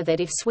Nyheter that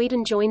if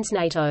Sweden joins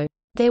NATO,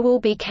 there will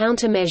be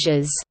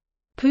countermeasures.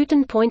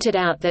 Putin pointed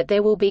out that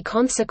there will be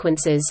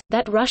consequences,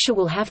 that Russia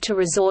will have to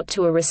resort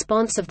to a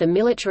response of the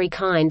military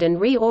kind and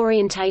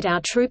reorientate our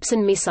troops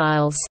and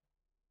missiles.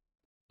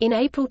 In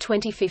April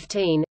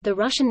 2015, the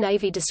Russian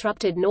Navy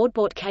disrupted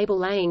Nordbort cable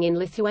laying in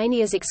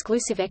Lithuania's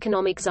exclusive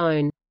economic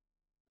zone.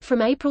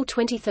 From April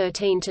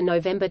 2013 to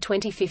November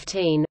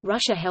 2015,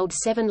 Russia held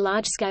 7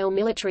 large-scale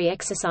military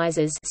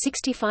exercises,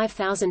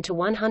 65,000 to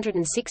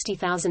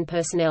 160,000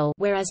 personnel,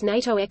 whereas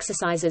NATO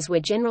exercises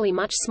were generally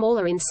much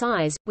smaller in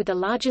size, with the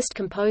largest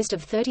composed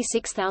of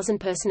 36,000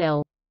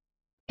 personnel.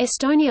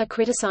 Estonia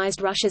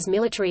criticized Russia's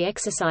military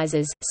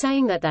exercises,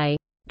 saying that they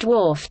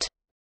dwarfed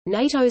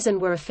NATO's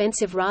and were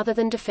offensive rather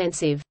than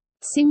defensive,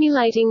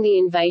 simulating the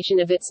invasion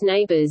of its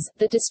neighbors,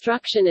 the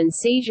destruction and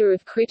seizure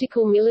of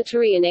critical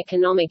military and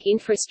economic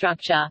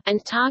infrastructure,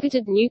 and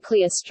targeted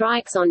nuclear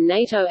strikes on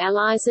NATO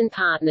allies and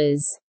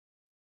partners.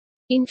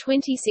 In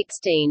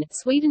 2016,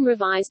 Sweden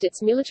revised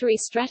its military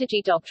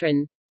strategy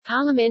doctrine.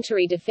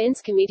 Parliamentary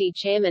Defense Committee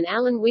Chairman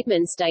Alan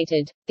Whitman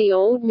stated, "The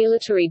old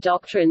military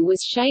doctrine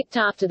was shaped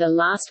after the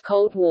last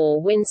Cold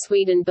War when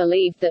Sweden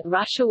believed that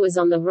Russia was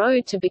on the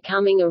road to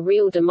becoming a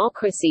real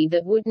democracy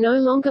that would no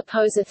longer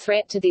pose a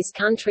threat to this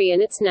country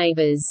and its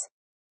neighbors."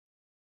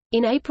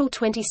 In April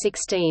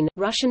 2016,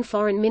 Russian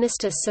Foreign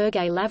Minister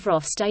Sergei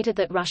Lavrov stated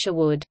that Russia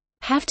would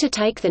have to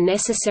take the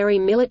necessary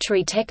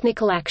military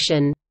technical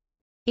action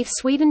if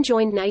Sweden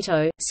joined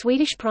NATO.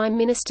 Swedish Prime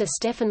Minister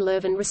Stefan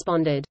Löfven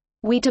responded,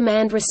 "We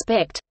demand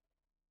respect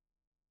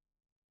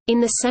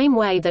in the same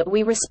way that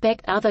we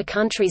respect other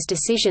countries'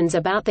 decisions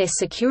about their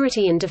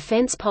security and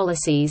defense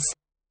policies."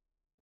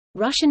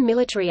 Russian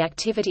military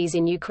activities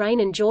in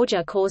Ukraine and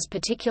Georgia caused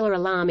particular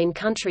alarm in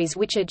countries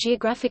which are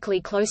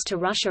geographically close to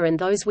Russia and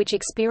those which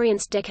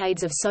experienced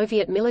decades of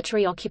Soviet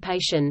military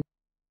occupation.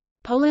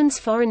 Poland's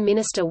Foreign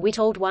Minister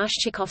Witold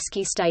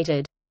Waszczykowski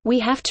stated, "We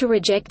have to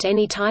reject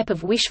any type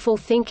of wishful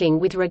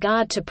thinking with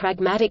regard to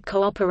pragmatic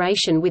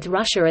cooperation with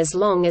Russia as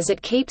long as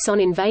it keeps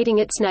on invading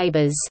its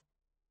neighbors."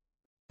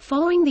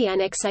 Following the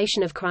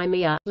annexation of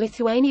Crimea,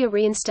 Lithuania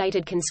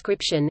reinstated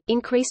conscription,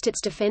 increased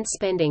its defense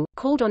spending,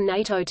 called on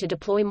NATO to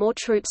deploy more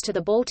troops to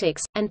the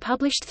Baltics, and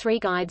published 3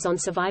 guides on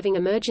surviving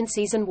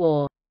emergencies and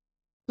war.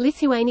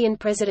 Lithuanian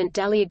President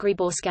Dalia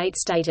Grybauskaite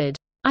stated,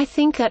 "I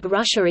think that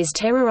Russia is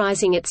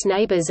terrorizing its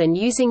neighbors and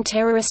using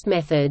terrorist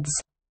methods."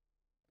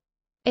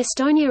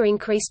 Estonia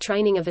increased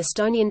training of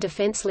Estonian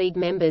Defense League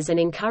members and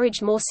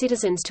encouraged more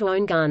citizens to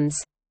own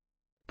guns.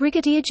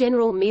 Brigadier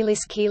General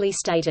Meelis Kiili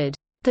stated,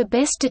 "The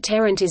best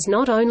deterrent is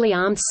not only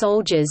armed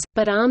soldiers,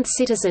 but armed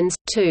citizens,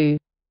 too."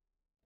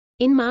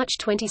 In March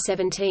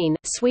 2017,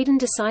 Sweden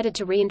decided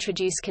to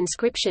reintroduce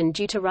conscription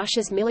due to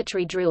Russia's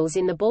military drills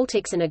in the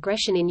Baltics and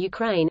aggression in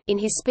Ukraine. In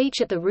his speech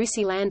at the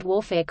Rusi Land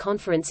Warfare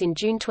Conference in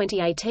June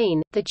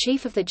 2018, the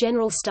Chief of the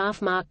General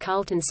Staff Mark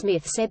Carlton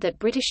Smith said that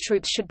British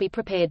troops should be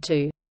prepared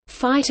to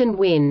fight and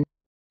win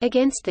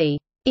against the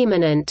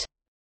imminent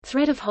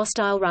threat of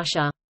hostile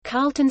Russia.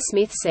 Carlton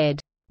Smith said,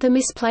 "The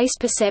misplaced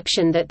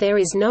perception that there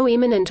is no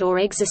imminent or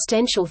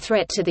existential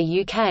threat to the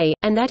UK,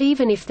 and that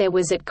even if there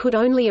was it could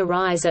only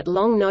arise at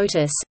long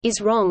notice, is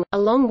wrong,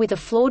 along with a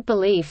flawed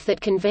belief that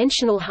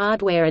conventional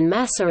hardware and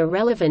mass are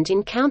irrelevant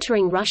in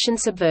countering Russian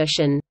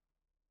subversion."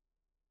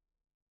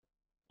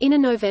 In a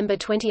November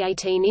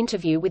 2018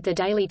 interview with the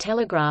Daily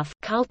Telegraph,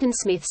 Carlton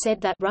Smith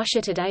said that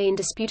Russia today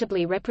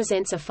indisputably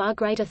represents a far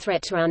greater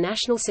threat to our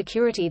national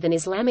security than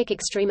Islamic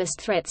extremist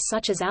threats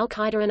such as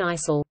Al-Qaeda and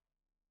ISIL.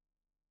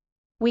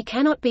 "We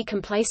cannot be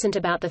complacent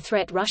about the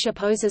threat Russia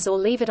poses or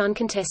leave it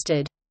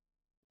uncontested."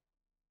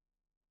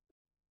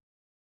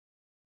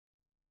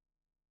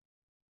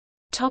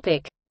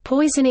 Topic: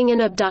 Poisoning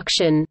and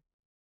abduction.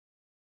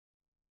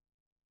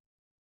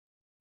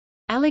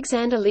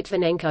 Alexander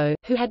Litvinenko,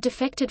 who had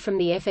defected from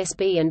the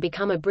FSB and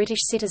become a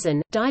British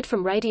citizen, died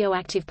from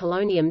radioactive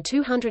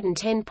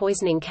polonium-210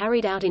 poisoning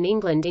carried out in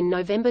England in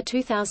November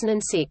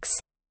 2006.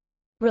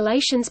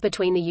 Relations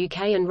between the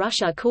UK and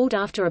Russia cooled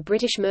after a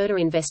British murder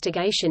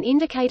investigation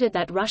indicated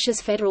that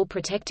Russia's Federal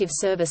Protective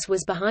Service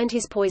was behind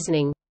his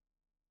poisoning.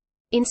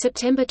 In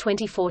September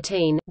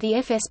 2014, the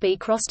FSB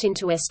crossed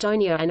into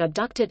Estonia and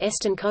abducted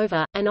Eston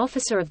Kova, an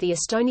officer of the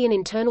Estonian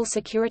Internal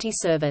Security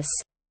Service.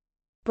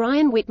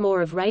 Brian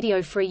Whitmore of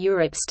Radio Free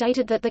Europe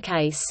stated that the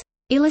case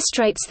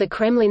illustrates the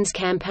Kremlin's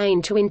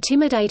campaign to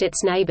intimidate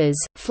its neighbors,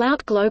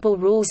 flout global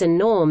rules and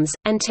norms,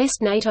 and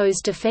test NATO's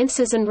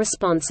defenses and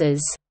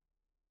responses.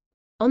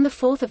 On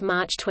 4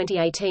 March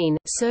 2018,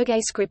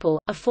 Sergei Skripal,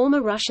 a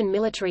former Russian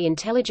military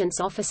intelligence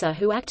officer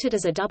who acted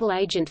as a double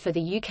agent for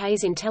the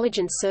UK's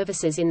intelligence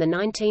services in the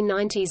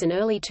 1990s and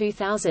early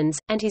 2000s,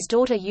 and his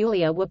daughter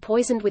Yulia were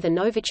poisoned with a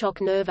Novichok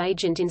nerve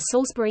agent in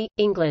Salisbury,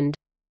 England.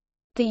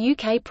 The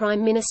UK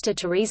Prime Minister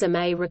Theresa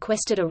May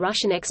requested a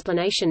Russian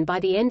explanation by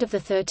the end of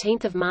 13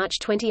 March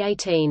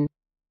 2018.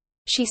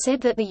 She said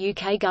that the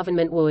UK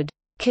government would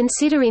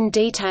consider in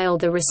detail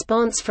the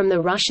response from the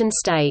Russian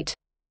state,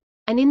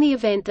 and in the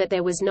event that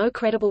there was no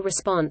credible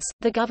response,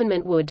 the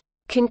government would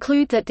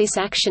conclude that this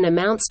action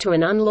amounts to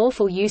an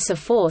unlawful use of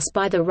force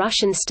by the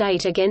Russian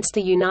state against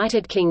the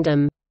United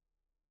Kingdom,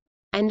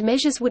 and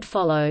measures would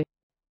follow.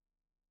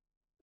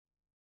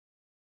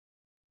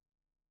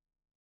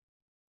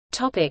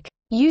 Topic: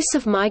 Use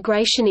of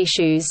migration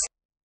issues.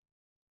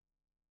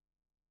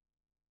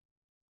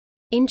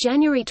 In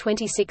January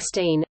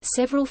 2016,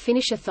 several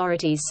Finnish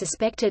authorities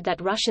suspected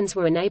that Russians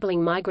were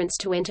enabling migrants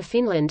to enter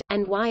Finland,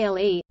 and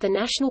YLE, the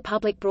national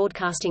public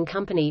broadcasting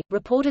company,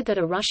 reported that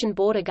a Russian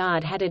border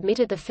guard had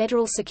admitted the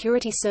Federal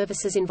Security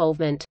Service's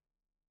involvement.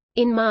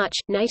 In March,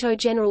 NATO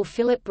General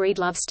Philip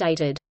Breedlove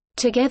stated,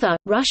 "Together,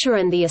 Russia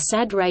and the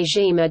Assad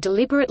regime are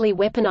deliberately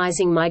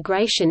weaponizing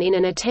migration in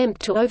an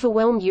attempt to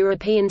overwhelm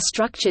European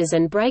structures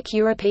and break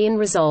European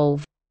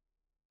resolve."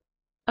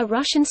 A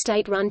Russian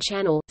state-run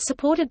channel,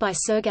 supported by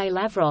Sergei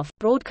Lavrov,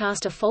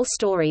 broadcast a false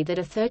story that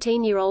a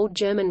 13-year-old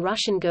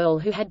German-Russian girl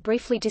who had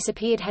briefly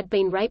disappeared had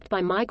been raped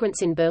by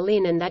migrants in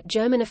Berlin and that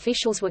German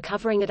officials were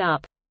covering it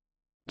up.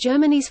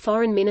 Germany's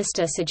foreign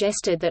minister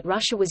suggested that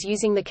Russia was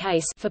using the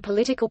case for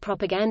political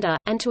propaganda,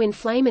 and to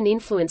inflame and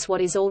influence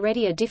what is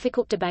already a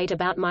difficult debate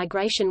about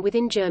migration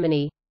within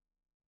Germany.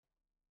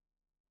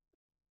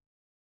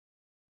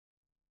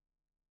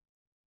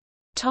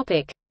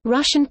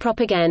 Russian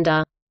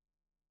propaganda.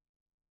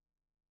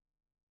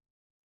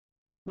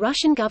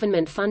 Russian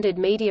government-funded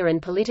media and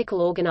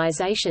political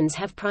organizations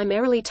have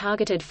primarily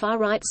targeted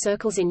far-right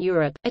circles in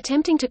Europe,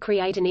 attempting to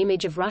create an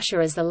image of Russia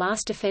as the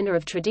last defender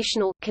of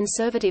traditional,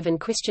 conservative and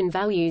Christian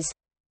values.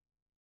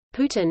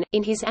 Putin,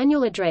 in his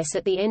annual address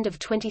at the end of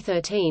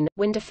 2013,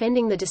 when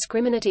defending the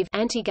discriminative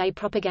anti-gay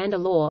propaganda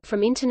law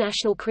from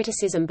international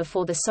criticism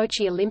before the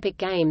Sochi Olympic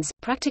Games,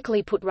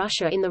 practically put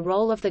Russia in the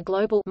role of the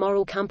global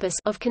moral compass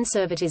of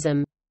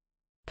conservatism.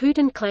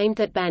 Putin claimed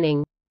that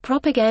banning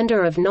propaganda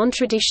of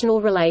non-traditional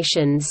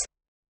relations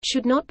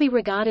should not be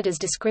regarded as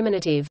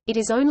discriminative, it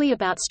is only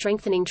about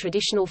strengthening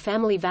traditional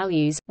family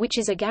values, which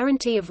is a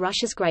guarantee of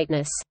Russia's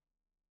greatness.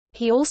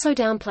 He also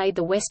downplayed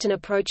the Western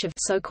approach of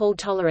so-called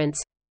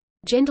tolerance,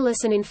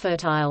 genderless and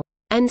infertile,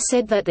 and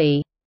said that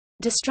the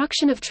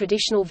destruction of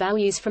traditional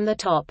values from the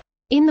top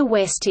in the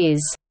West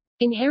is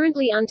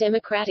Inherently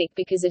undemocratic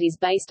because it is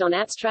based on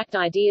abstract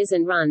ideas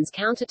and runs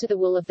counter to the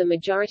will of the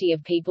majority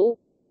of people.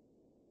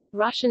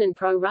 Russian and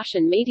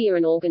pro-Russian media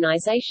and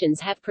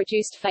organizations have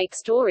produced fake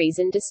stories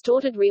and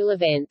distorted real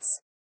events.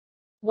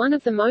 One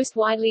of the most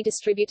widely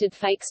distributed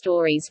fake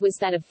stories was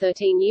that of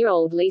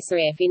 13-year-old Lisa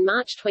F. In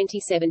March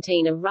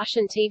 2017, a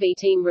Russian TV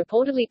team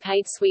reportedly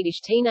paid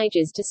Swedish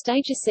teenagers to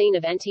stage a scene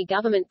of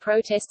anti-government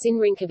protests in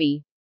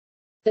Rinkeby.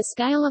 The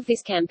scale of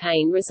this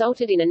campaign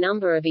resulted in a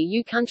number of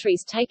EU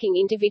countries taking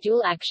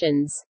individual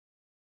actions.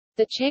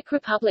 The Czech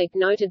Republic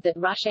noted that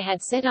Russia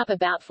had set up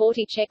about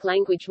 40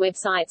 Czech-language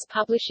websites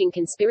publishing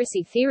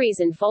conspiracy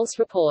theories and false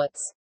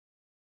reports.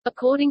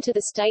 According to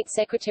the State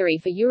Secretary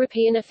for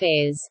European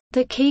Affairs,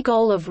 the key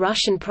goal of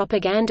Russian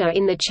propaganda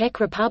in the Czech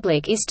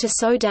Republic is to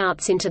sow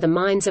doubts into the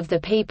minds of the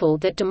people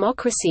that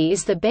democracy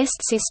is the best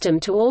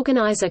system to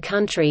organize a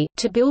country,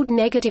 to build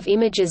negative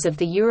images of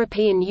the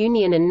European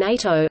Union and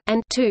NATO,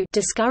 and to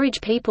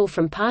discourage people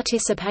from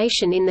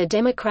participation in the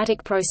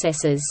democratic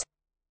processes.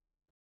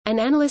 An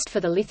analyst for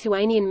the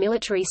Lithuanian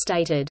military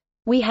stated,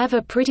 "We have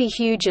a pretty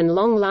huge and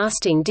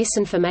long-lasting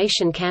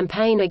disinformation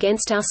campaign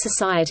against our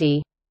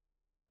society."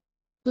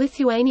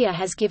 Lithuania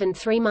has given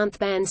 3-month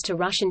bans to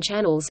Russian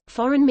channels.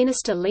 Foreign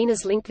Minister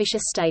Linas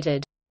Linkvicius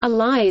stated, "A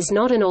lie is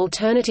not an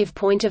alternative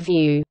point of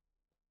view."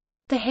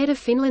 The head of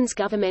Finland's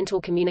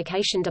governmental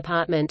communication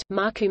department,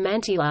 Markku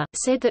Mantila,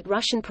 said that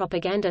Russian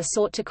propaganda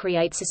sought to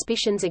create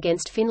suspicions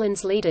against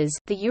Finland's leaders,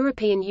 the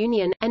European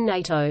Union, and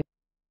NATO.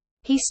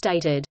 He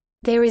stated,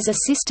 "There is a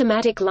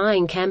systematic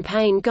lying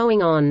campaign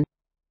going on.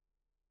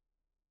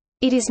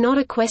 It is not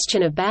a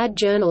question of bad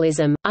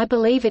journalism, I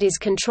believe it is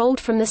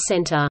controlled from the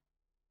center."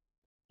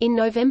 In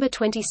November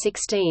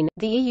 2016,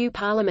 the EU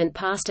Parliament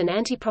passed an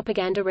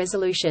anti-propaganda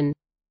resolution.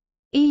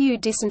 EU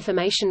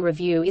Disinformation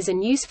Review is a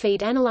news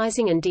feed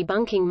analyzing and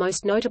debunking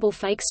most notable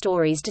fake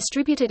stories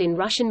distributed in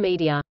Russian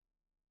media.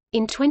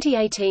 In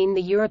 2018,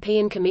 the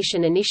European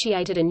Commission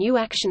initiated a new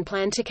action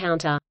plan to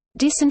counter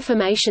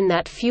disinformation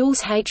that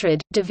fuels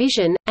hatred,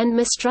 division, and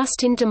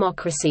mistrust in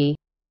democracy,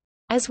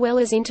 as well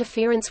as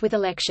interference with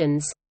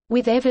elections,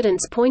 with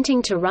evidence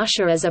pointing to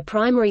Russia as a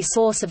primary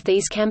source of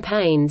these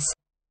campaigns.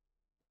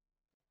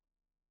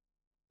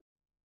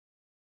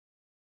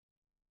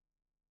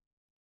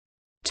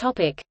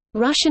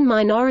 Russian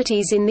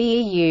minorities in the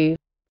EU.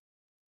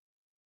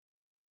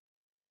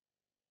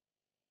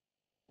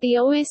 The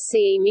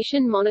OSCE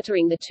mission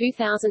monitoring the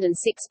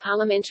 2006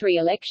 parliamentary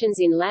elections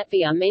in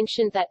Latvia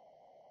mentioned that,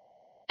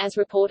 as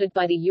reported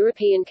by the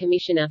European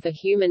Commissioner for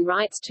Human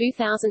Rights'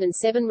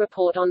 2007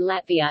 report on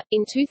Latvia,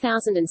 in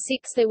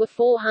 2006 there were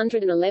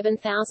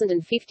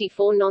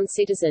 411,054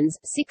 non-citizens,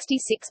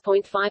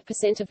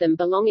 66.5% of them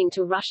belonging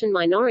to Russian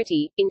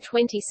minority. In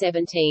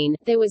 2017,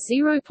 there were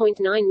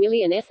 0.9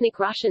 million ethnic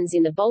Russians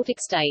in the Baltic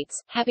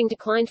states, having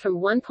declined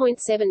from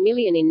 1.7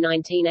 million in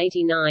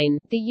 1989,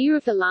 the year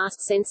of the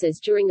last census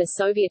during the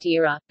Soviet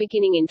era.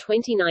 Beginning in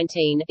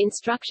 2019,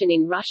 instruction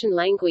in Russian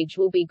language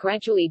will be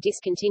gradually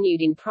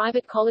discontinued in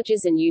private colleges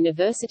and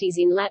universities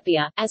in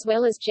Latvia, as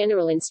well as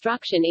general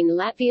instruction in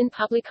Latvian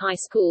public high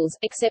schools,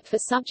 except for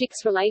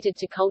subjects related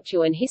to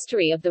culture and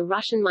history of the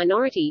Russian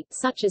minority,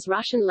 such as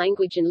Russian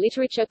language and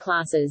literature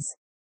classes.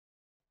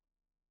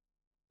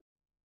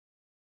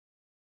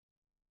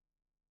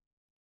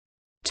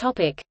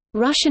 Topic: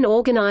 Russian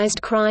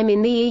organized crime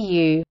in the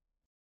EU.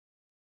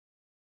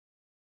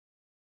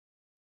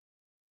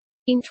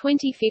 In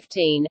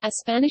 2015, a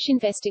Spanish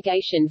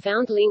investigation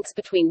found links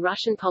between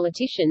Russian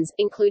politicians,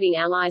 including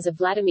allies of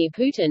Vladimir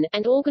Putin,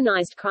 and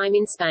organized crime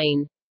in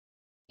Spain.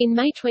 In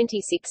May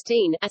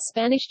 2016, a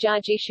Spanish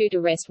judge issued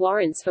arrest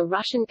warrants for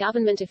Russian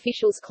government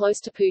officials close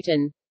to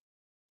Putin.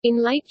 In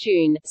late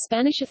June,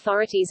 Spanish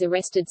authorities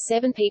arrested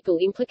 7 people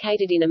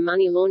implicated in a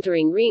money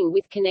laundering ring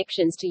with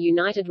connections to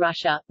United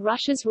Russia,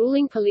 Russia's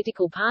ruling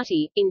political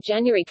party. In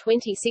January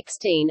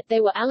 2016,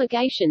 there were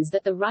allegations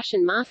that the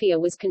Russian mafia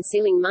was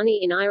concealing money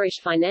in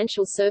Irish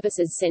financial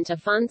services centre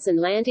funds and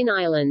land in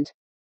Ireland.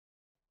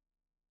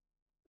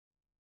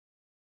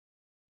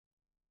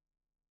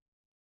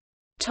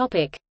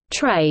 Topic: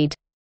 Trade.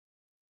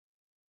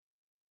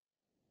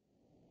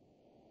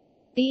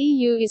 The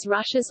EU is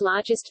Russia's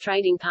largest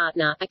trading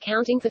partner,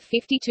 accounting for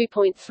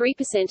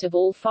 52.3% of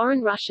all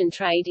foreign Russian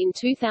trade in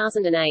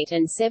 2008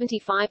 and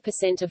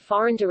 75% of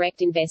foreign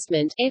direct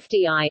investment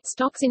 (FDI)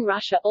 stocks in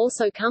Russia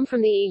also come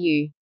from the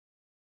EU.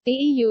 The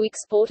EU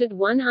exported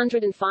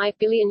 €105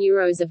 billion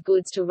of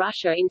goods to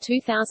Russia in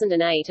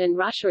 2008 and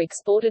Russia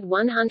exported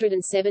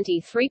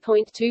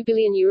 €173.2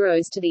 billion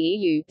to the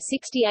EU.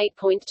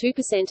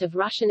 68.2% of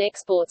Russian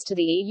exports to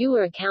the EU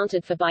are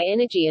accounted for by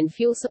energy and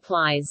fuel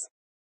supplies.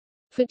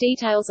 For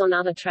details on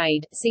other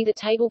trade, see the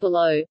table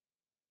below.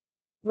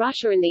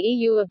 Russia and the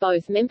EU are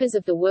both members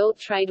of the World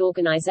Trade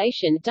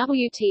Organization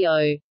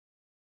 (WTO).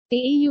 The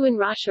EU and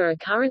Russia are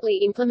currently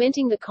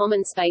implementing the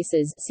Common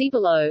Spaces (see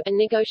below), a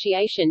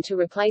negotiation to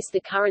replace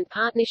the current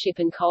Partnership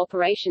and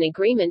Cooperation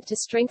Agreement to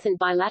strengthen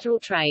bilateral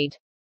trade.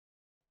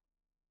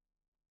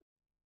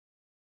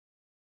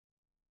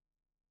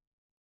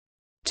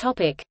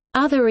 Topic: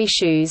 Other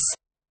issues.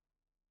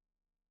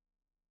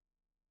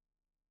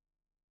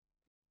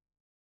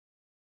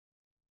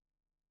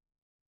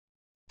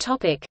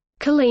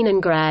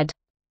 Kaliningrad.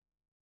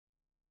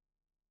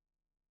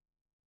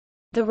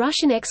 The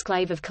Russian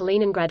exclave of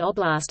Kaliningrad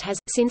Oblast has,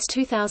 since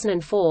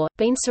 2004,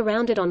 been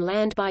surrounded on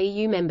land by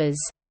EU members.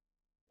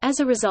 As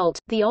a result,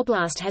 the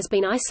oblast has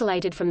been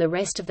isolated from the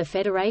rest of the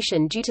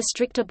federation due to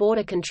stricter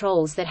border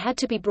controls that had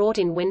to be brought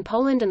in when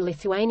Poland and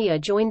Lithuania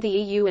joined the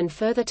EU and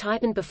further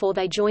tightened before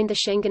they joined the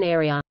Schengen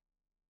area.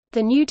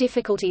 The new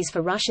difficulties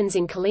for Russians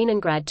in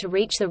Kaliningrad to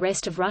reach the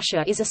rest of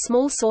Russia is a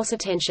small source of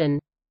tension.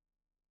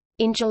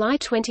 In July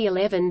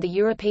 2011, the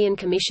European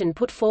Commission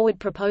put forward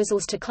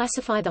proposals to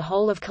classify the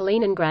whole of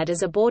Kaliningrad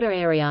as a border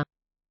area.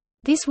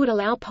 This would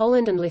allow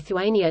Poland and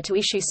Lithuania to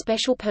issue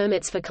special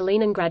permits for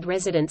Kaliningrad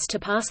residents to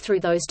pass through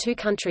those two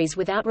countries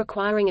without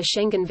requiring a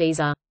Schengen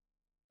visa.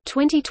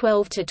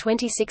 2012 to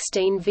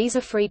 2016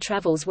 visa-free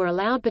travels were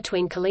allowed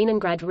between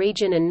Kaliningrad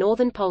region and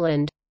northern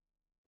Poland.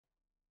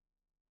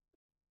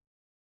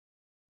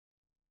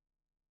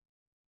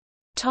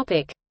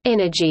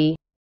 Energy.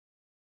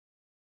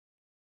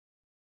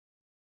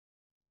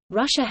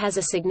 Russia has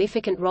a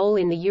significant role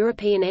in the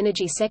European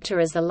energy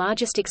sector as the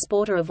largest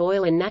exporter of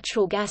oil and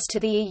natural gas to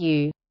the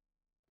EU.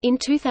 In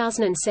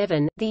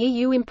 2007, the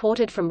EU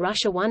imported from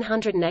Russia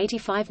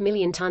 185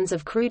 million tons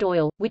of crude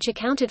oil, which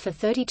accounted for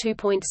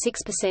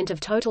 32.6% of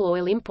total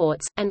oil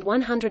imports, and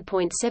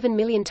 100.7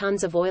 million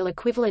tons of oil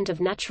equivalent of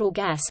natural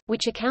gas,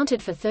 which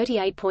accounted for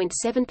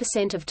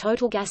 38.7% of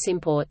total gas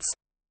imports.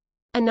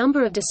 A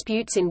number of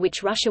disputes in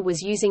which Russia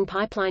was using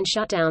pipeline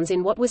shutdowns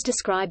in what was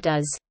described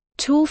as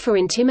tool for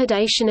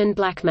intimidation and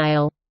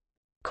blackmail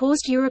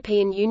caused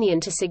European Union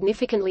to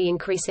significantly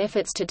increase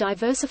efforts to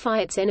diversify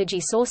its energy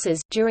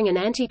sources. During an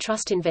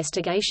antitrust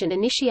investigation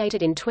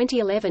initiated in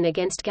 2011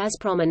 against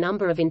Gazprom, a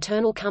number of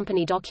internal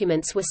company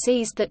documents were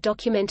seized that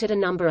documented a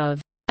number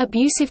of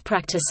abusive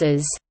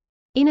practices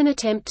in an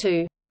attempt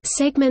to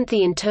segment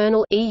the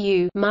internal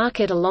EU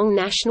market along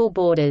national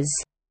borders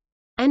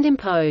and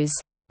impose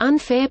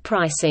unfair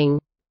pricing.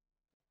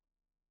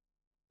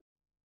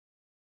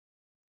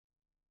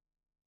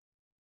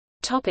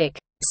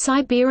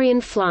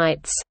 Siberian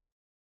flights.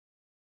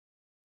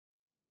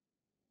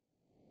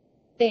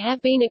 There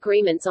have been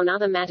agreements on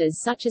other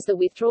matters such as the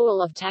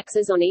withdrawal of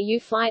taxes on EU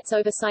flights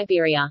over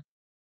Siberia.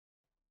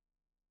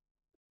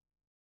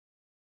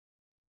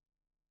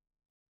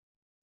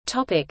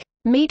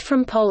 Meat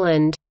from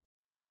Poland.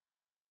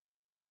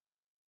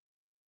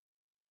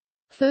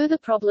 Further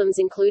problems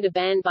include a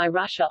ban by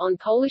Russia on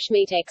Polish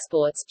meat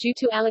exports, due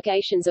to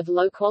allegations of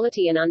low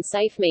quality and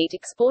unsafe meat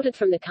exported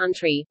from the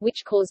country,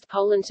 which caused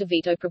Poland to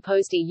veto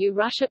proposed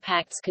EU-Russia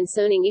pacts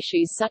concerning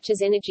issues such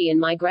as energy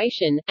and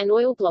migration, an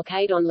oil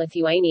blockade on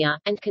Lithuania,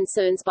 and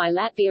concerns by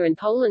Latvia and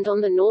Poland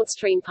on the Nord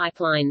Stream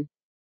pipeline.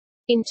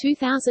 In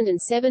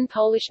 2007,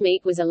 Polish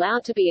meat was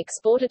allowed to be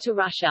exported to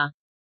Russia.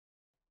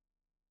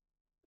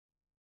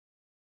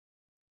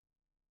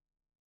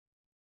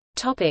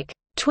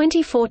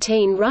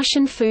 2014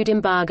 Russian food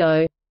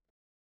embargo.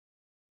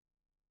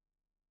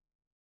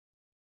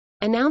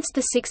 Announced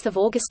 6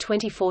 August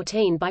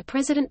 2014 by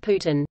President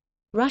Putin.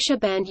 Russia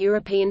banned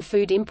European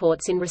food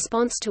imports in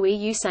response to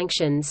EU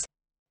sanctions.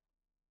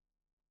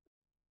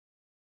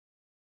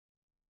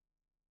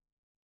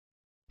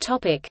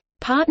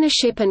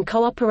 Partnership and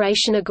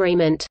cooperation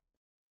agreement.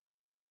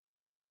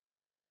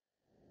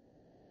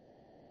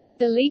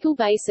 The legal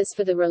basis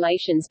for the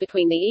relations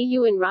between the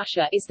EU and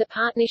Russia is the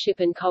Partnership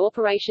and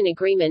Cooperation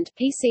Agreement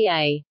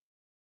 (PCA).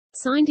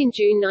 Signed in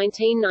June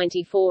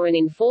 1994 and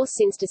in force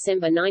since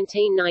December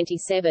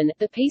 1997,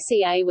 the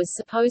PCA was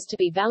supposed to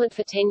be valid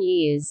for 10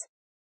 years.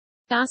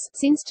 Thus,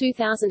 since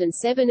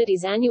 2007 it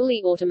is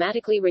annually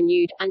automatically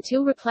renewed,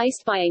 until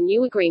replaced by a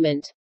new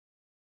agreement.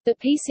 The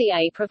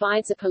PCA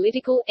provides a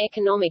political,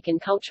 economic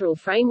and cultural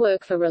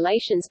framework for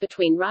relations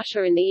between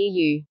Russia and the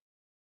EU.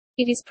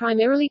 It is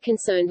primarily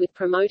concerned with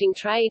promoting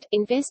trade,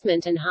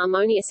 investment and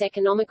harmonious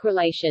economic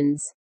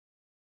relations.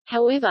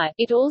 However,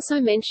 it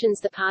also mentions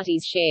the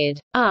parties' shared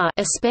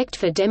respect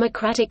for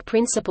democratic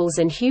principles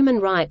and human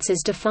rights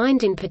as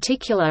defined in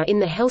particular in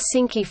the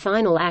Helsinki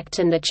Final Act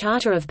and the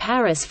Charter of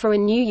Paris for a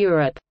New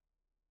Europe,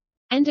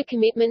 and a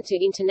commitment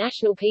to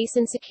international peace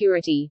and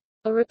security.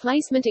 A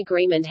replacement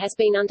agreement has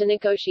been under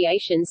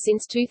negotiation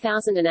since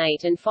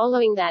 2008, and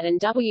following that and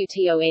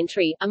WTO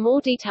entry, a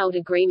more detailed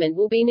agreement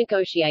will be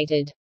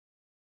negotiated.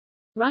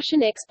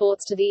 Russian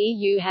exports to the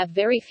EU have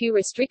very few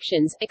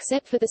restrictions,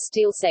 except for the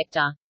steel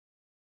sector.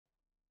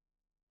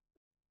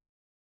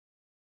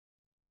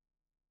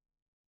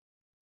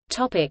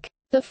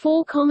 The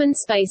four common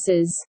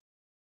spaces.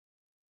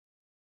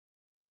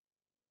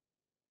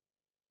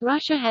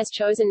 Russia has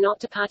chosen not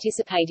to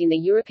participate in the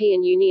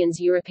European Union's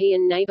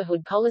European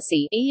Neighbourhood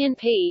Policy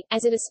 (ENP),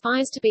 as it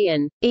aspires to be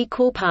an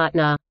equal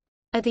partner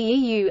of the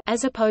EU,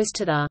 as opposed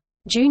to the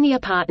junior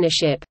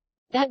partnership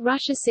that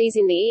Russia sees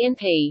in the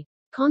ENP.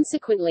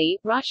 Consequently,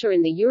 Russia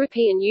and the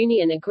European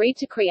Union agreed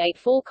to create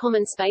four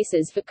common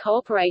spaces for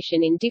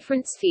cooperation in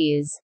different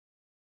spheres.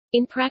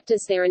 In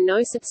practice there are no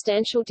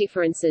substantial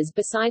differences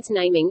besides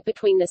naming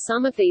between the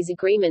sum of these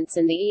agreements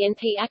and the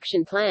ENP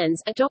action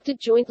plans, adopted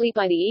jointly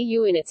by the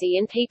EU and its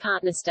ENP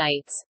partner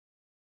states.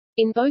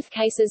 In both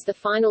cases the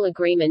final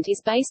agreement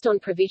is based on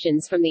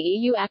provisions from the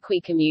EU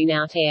Acquis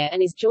communautaire and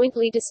is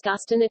jointly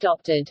discussed and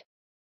adopted.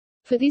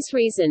 For this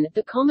reason,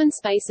 the common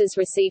spaces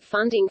receive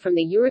funding from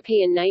the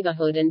European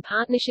Neighbourhood and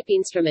Partnership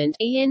Instrument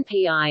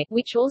 (ENPI),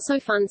 which also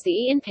funds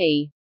the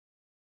ENP.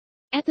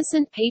 At the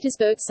St.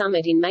 Petersburg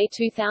summit in May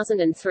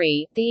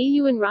 2003, the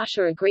EU and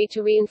Russia agreed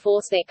to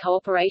reinforce their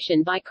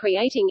cooperation by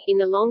creating, in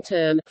the long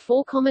term,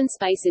 4 common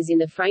spaces in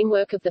the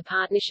framework of the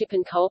Partnership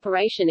and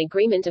Cooperation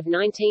Agreement of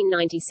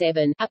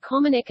 1997, a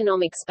common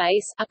economic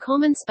space, a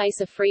common space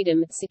of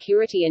freedom,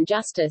 security and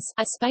justice,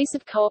 a space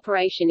of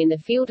cooperation in the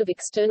field of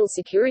external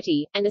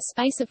security, and a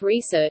space of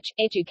research,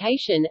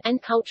 education,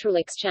 and cultural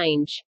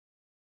exchange.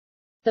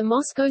 The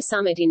Moscow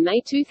summit in May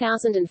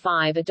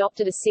 2005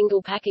 adopted a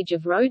single package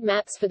of road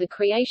maps for the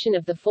creation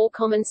of the 4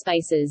 common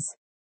spaces.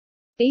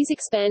 These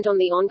expand on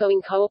the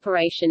ongoing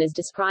cooperation as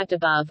described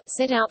above,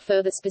 set out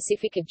further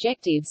specific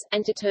objectives,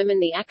 and determine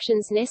the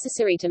actions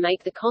necessary to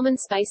make the common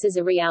spaces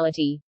a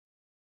reality.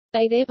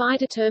 They thereby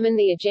determine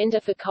the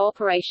agenda for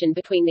cooperation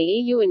between the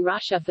EU and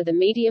Russia for the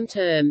medium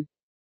term.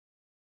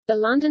 The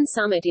London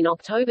summit in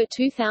October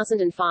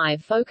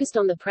 2005 focused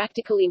on the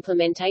practical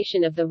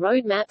implementation of the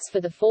road maps for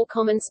the 4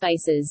 common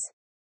spaces.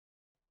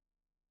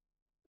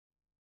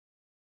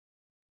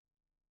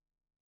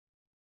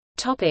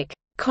 Topic: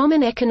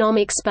 Common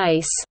economic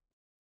space.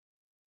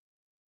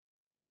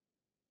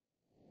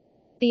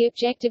 The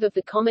objective of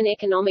the Common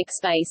Economic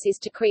Space is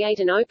to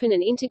create an open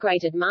and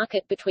integrated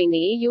market between the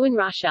EU and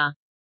Russia.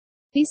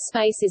 This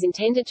space is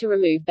intended to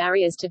remove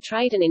barriers to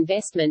trade and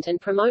investment and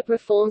promote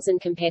reforms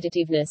and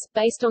competitiveness,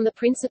 based on the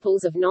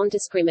principles of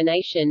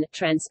non-discrimination,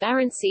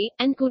 transparency,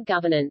 and good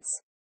governance.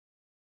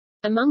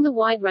 Among the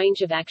wide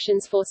range of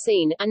actions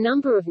foreseen, a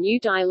number of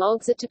new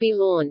dialogues are to be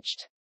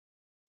launched.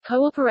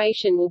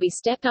 Cooperation will be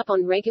stepped up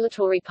on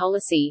regulatory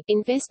policy,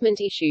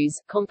 investment issues,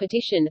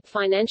 competition,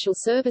 financial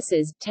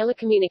services,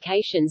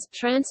 telecommunications,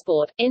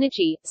 transport,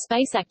 energy,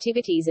 space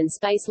activities and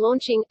space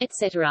launching,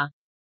 etc.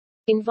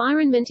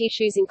 Environment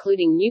issues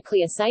including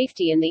nuclear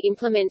safety and the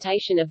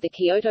implementation of the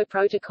Kyoto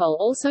Protocol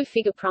also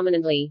figure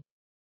prominently.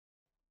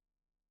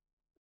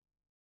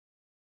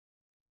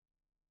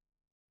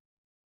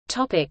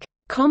 Topic: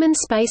 Common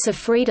space of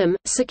freedom,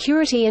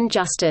 security and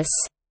justice.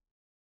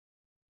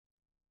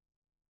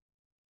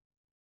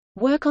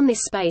 Work on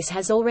this space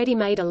has already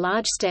made a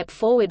large step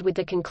forward with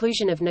the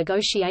conclusion of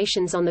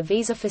negotiations on the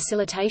visa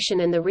facilitation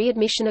and the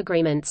readmission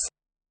agreements.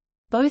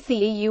 Both the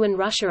EU and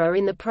Russia are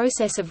in the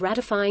process of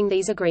ratifying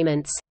these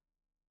agreements.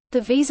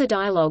 The visa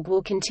dialogue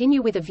will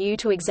continue with a view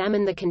to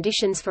examine the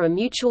conditions for a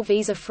mutual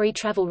visa-free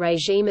travel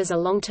regime as a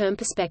long-term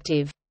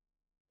perspective.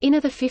 In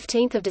a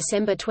 15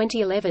 December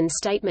 2011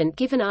 statement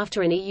given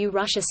after an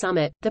EU-Russia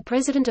summit, the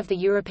President of the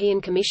European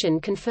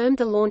Commission confirmed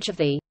the launch of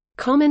the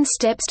Common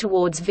Steps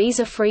Towards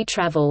Visa-Free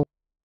Travel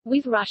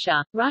with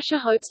Russia. Russia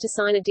hopes to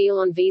sign a deal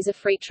on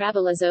visa-free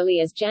travel as early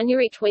as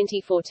January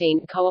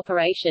 2014.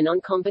 Cooperation on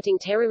combating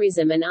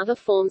terrorism and other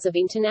forms of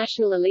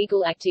international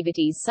illegal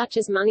activities such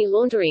as money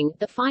laundering,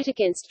 the fight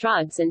against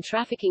drugs and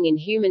trafficking in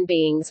human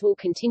beings will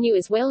continue,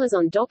 as well as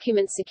on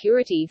document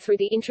security through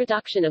the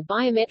introduction of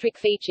biometric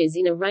features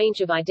in a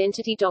range of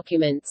identity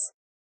documents.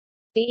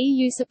 The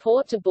EU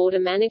support to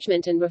border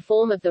management and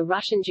reform of the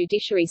Russian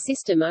judiciary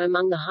system are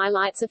among the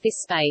highlights of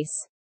this space.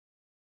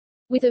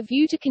 With a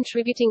view to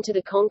contributing to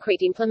the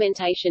concrete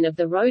implementation of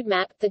the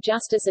roadmap, the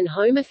Justice and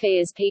Home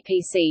Affairs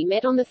PPC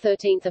met on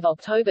 13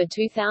 October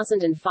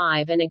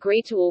 2005 and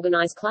agreed to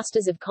organize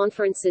clusters of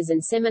conferences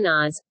and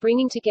seminars,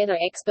 bringing together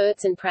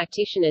experts and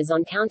practitioners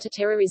on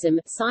counterterrorism,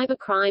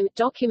 cybercrime,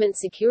 document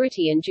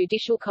security and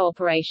judicial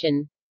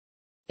cooperation.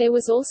 There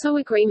was also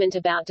agreement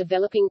about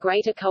developing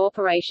greater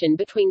cooperation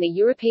between the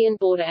European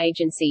Border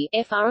Agency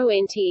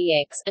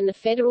 (FRONTEX) and the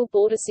Federal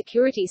Border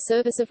Security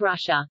Service of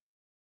Russia.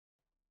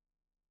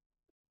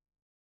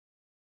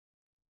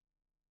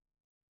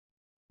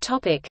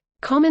 Topic: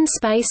 Common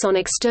space on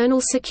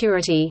external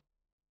security.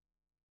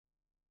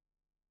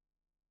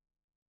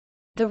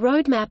 The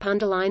roadmap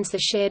underlines the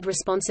shared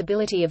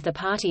responsibility of the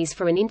parties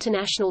for an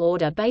international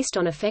order based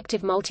on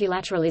effective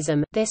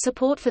multilateralism, their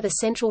support for the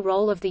central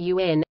role of the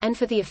UN, and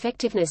for the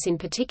effectiveness in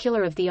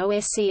particular of the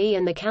OSCE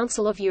and the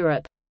Council of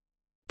Europe.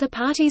 The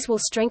parties will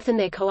strengthen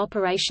their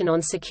cooperation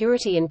on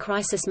security and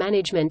crisis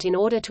management in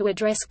order to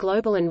address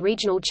global and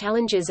regional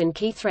challenges and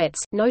key threats,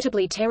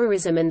 notably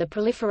terrorism and the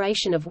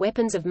proliferation of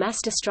weapons of mass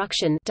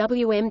destruction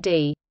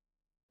 (WMD).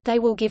 They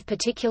will give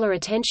particular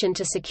attention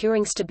to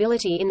securing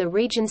stability in the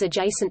regions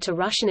adjacent to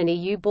Russian and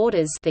EU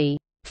borders, the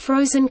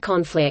frozen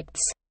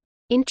conflicts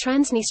in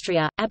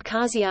Transnistria,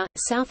 Abkhazia,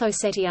 South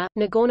Ossetia,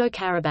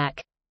 Nagorno-Karabakh.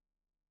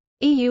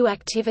 EU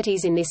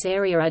activities in this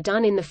area are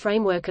done in the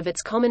framework of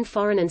its common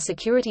foreign and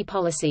security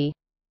policy.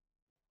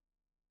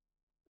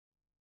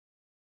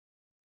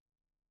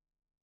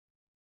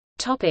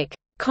 Topic: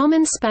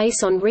 Common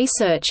space on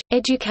research,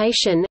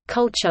 education,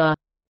 culture.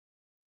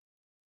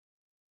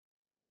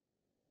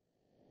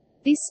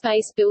 This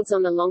space builds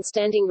on the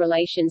long-standing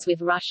relations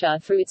with Russia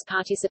through its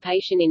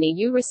participation in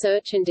EU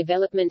research and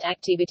development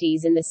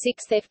activities and the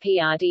 6th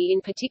FPRD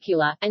in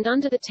particular, and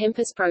under the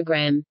Tempest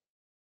program.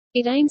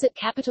 It aims at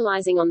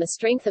capitalizing on the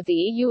strength of the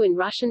EU and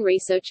Russian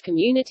research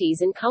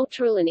communities and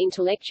cultural and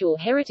intellectual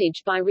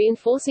heritage by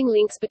reinforcing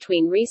links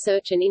between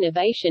research and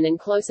innovation and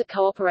closer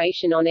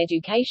cooperation on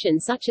education,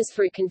 such as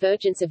through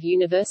convergence of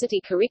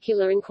university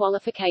curricula and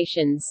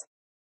qualifications.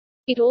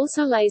 It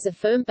also lays a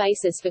firm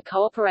basis for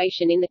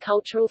cooperation in the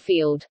cultural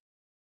field.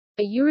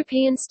 A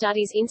European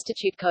Studies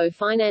Institute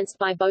co-financed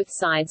by both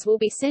sides will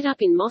be set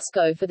up in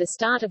Moscow for the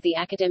start of the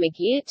academic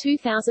year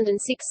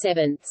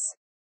 2006-07.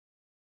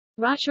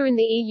 Russia and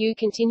the EU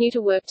continue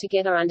to work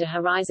together under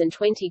Horizon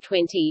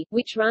 2020,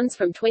 which runs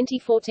from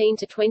 2014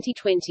 to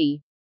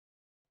 2020.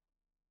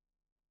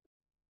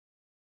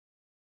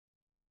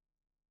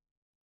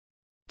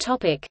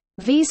 Topic: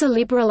 Visa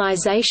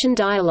liberalization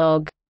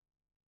dialogue.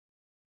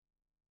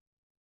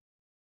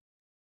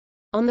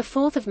 On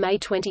 4 May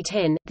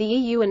 2010, the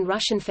EU and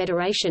Russian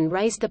Federation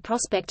raised the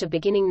prospect of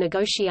beginning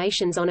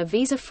negotiations on a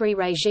visa-free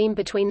regime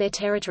between their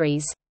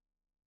territories.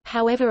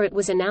 However, it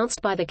was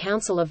announced by the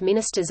Council of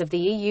Ministers of the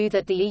EU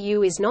that the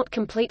EU is not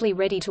completely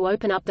ready to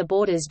open up the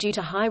borders due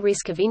to high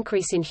risk of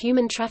increase in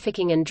human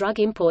trafficking and drug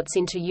imports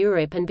into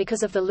Europe and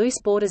because of the loose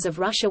borders of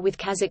Russia with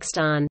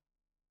Kazakhstan.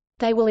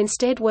 They will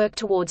instead work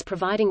towards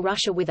providing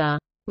Russia with a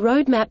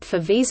roadmap for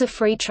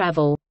visa-free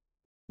travel.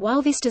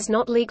 While this does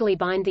not legally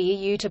bind the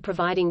EU to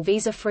providing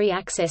visa-free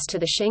access to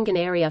the Schengen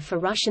area for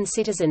Russian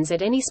citizens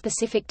at any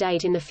specific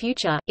date in the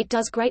future, it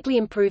does greatly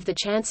improve the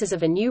chances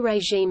of a new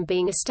regime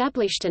being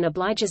established and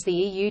obliges the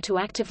EU to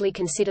actively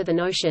consider the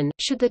notion,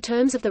 should the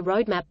terms of the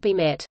roadmap be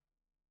met.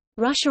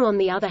 Russia on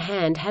the other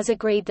hand has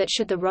agreed that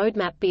should the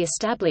roadmap be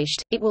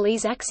established, it will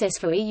ease access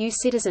for EU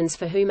citizens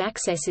for whom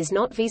access is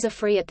not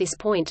visa-free at this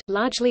point,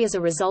 largely as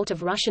a result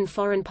of Russian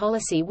foreign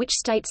policy which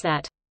states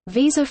that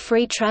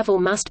visa-free travel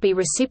must be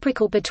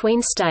reciprocal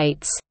between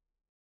states.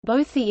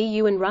 Both the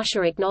EU and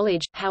Russia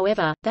acknowledge,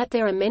 however, that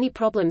there are many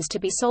problems to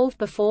be solved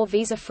before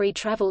visa-free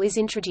travel is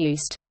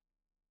introduced.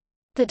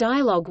 The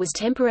dialogue was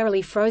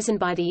temporarily frozen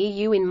by the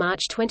EU in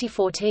March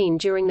 2014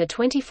 during the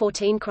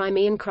 2014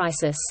 Crimean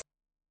crisis.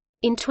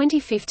 In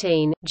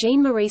 2015,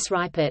 Jean-Maurice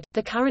Ripert,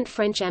 the current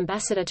French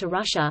ambassador to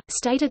Russia,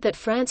 stated that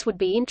France would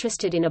be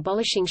interested in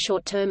abolishing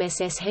short-term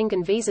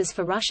SS-Schengen visas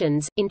for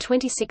Russians. In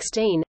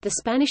 2016, the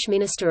Spanish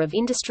Minister of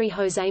Industry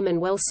José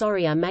Manuel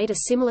Soria made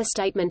a similar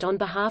statement on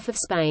behalf of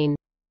Spain.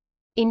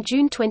 In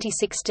June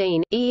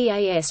 2016,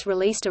 EEAS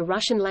released a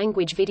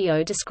Russian-language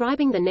video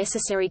describing the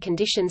necessary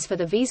conditions for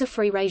the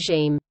visa-free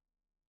regime.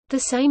 The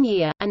same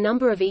year, a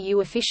number of EU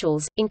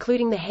officials,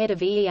 including the head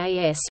of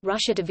EEAS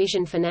Russia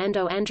Division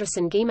Fernando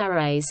Andresen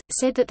Guimaraes,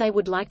 said that they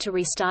would like to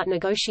restart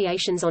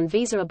negotiations on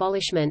visa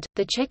abolishment.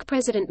 The Czech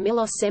President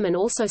Miloš Zeman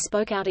also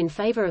spoke out in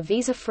favor of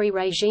visa-free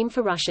regime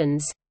for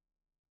Russians.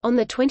 On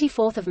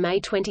 24 May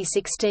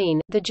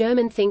 2016, the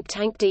German think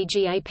tank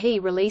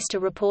DGAP released a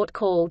report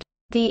called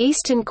The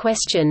Eastern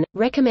Question,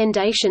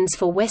 Recommendations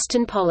for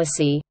Western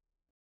Policy,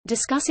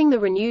 discussing the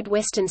renewed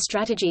Western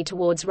strategy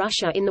towards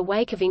Russia in the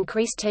wake of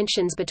increased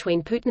tensions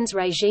between Putin's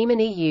regime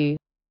and EU.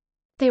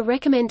 Their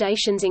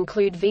recommendations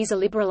include visa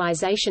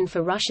liberalization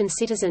for Russian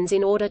citizens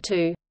in order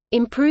to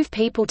improve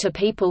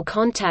people-to-people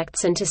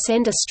contacts and to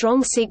send a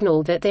strong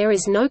signal that there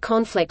is no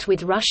conflict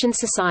with Russian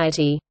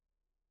society.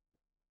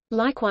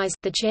 Likewise,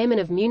 the chairman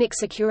of Munich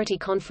Security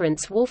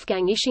Conference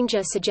Wolfgang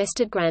Ischinger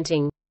suggested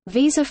granting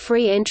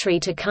visa-free entry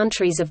to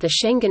countries of the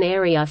Schengen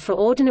area for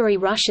ordinary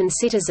Russian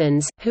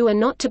citizens, who are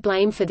not to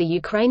blame for the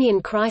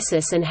Ukrainian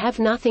crisis and have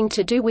nothing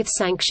to do with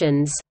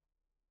sanctions.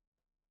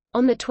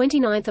 On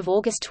 29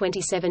 August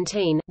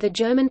 2017, the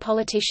German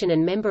politician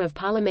and member of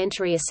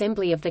Parliamentary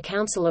Assembly of the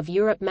Council of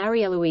Europe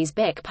Marie-Louise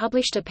Beck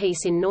published a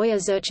piece in Neue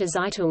Zürcher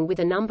Zeitung with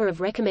a number of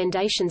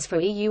recommendations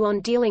for EU on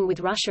dealing with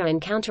Russia and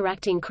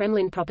counteracting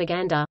Kremlin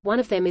propaganda. One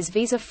of them is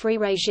visa-free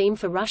regime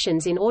for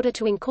Russians in order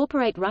to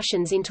incorporate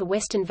Russians into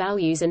Western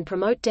values and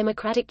promote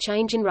democratic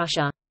change in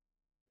Russia.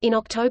 In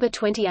October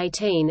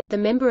 2018, the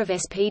member of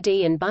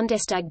SPD and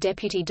Bundestag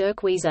deputy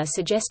Dirk Wieser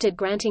suggested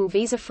granting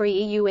visa-free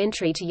EU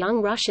entry to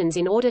young Russians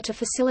in order to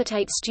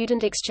facilitate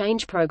student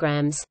exchange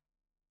programs.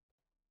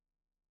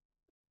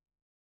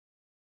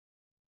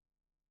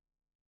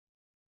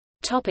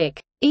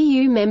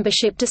 EU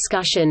membership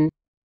discussion.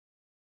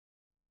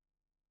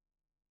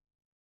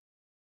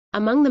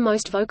 Among the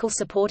most vocal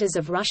supporters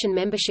of Russian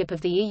membership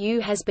of the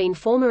EU has been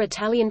former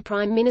Italian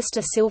Prime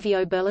Minister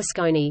Silvio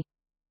Berlusconi.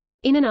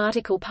 In an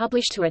article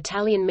published to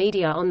Italian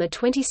media on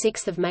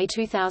 26 May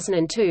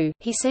 2002,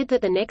 he said that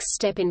the next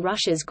step in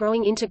Russia's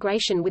growing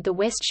integration with the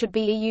West should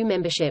be EU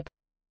membership.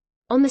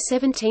 On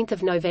 17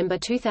 November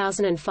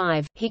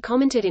 2005, he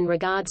commented in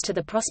regards to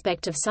the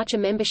prospect of such a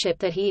membership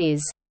that he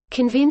is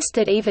convinced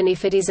that even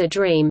if it is a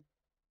dream,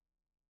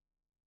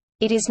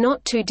 it is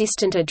not too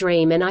distant a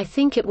dream and I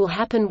think it will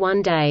happen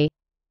one day.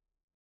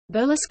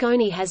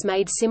 Berlusconi has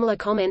made similar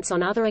comments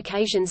on other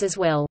occasions as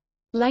well.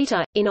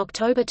 Later, in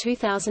October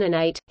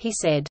 2008, he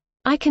said,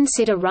 I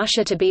consider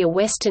Russia to be a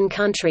Western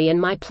country and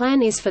my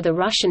plan is for the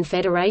Russian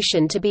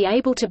Federation to be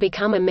able to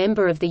become a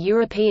member of the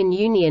European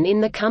Union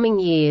in the coming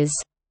years,"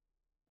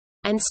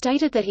 and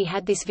stated that he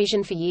had this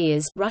vision for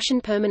years.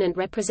 Russian permanent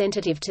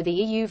representative to the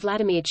EU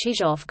Vladimir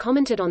Chizhov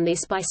commented on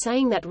this by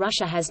saying that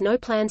Russia has no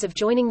plans of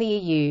joining the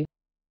EU.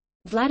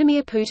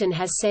 Vladimir Putin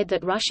has said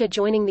that Russia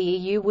joining the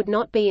EU would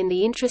not be in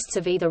the interests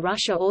of either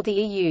Russia or the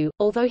EU,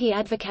 although he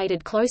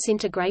advocated close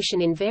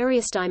integration in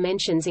various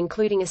dimensions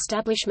including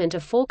establishment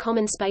of 4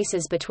 common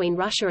spaces between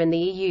Russia and the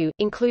EU,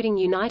 including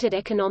united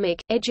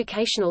economic,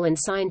 educational and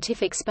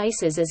scientific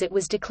spaces as it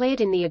was declared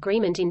in the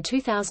agreement in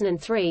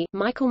 2003.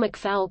 Michael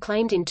McFaul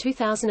claimed in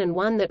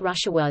 2001 that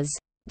Russia was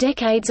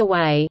decades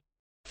away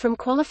from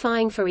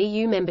qualifying for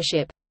EU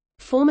membership.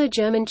 Former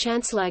German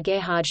Chancellor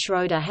Gerhard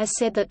Schröder has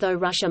said that though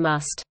Russia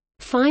must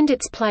find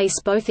its place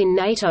both in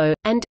NATO,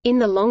 and, in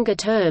the longer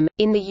term,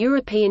 in the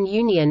European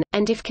Union,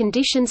 and if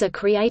conditions are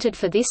created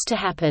for this to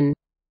happen,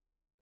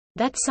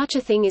 that such a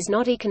thing is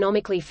not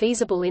economically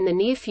feasible in the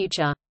near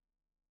future.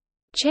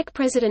 Czech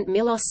President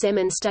Miloš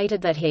Zeman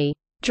stated that he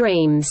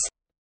dreams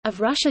of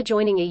Russia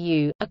joining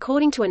EU,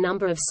 according to a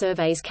number of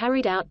surveys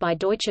carried out by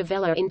Deutsche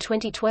Welle in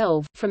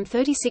 2012, from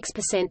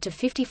 36% to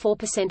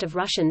 54% of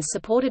Russians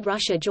supported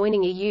Russia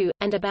joining EU,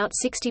 and about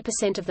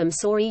 60% of them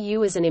saw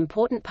EU as an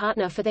important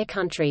partner for their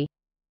country.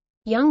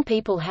 Young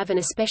people have an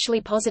especially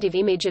positive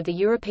image of the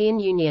European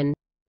Union.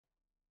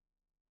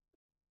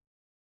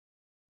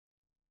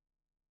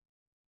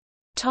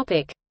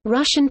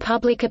 Russian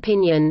public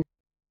opinion.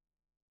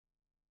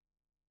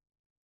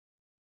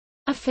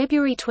 A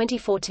February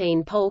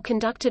 2014 poll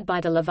conducted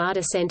by the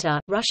Levada Center,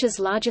 Russia's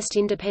largest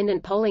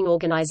independent polling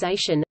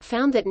organization,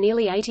 found that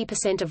nearly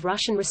 80% of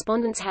Russian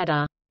respondents had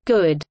a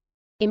good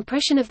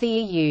impression of the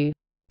EU.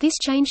 This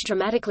changed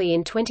dramatically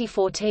in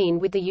 2014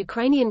 with the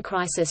Ukrainian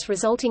crisis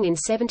resulting in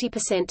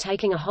 70%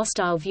 taking a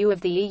hostile view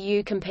of the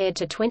EU compared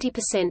to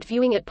 20%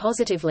 viewing it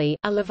positively.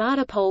 A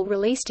Levada poll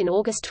released in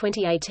August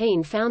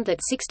 2018 found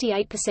that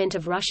 68%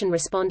 of Russian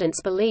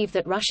respondents believe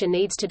that Russia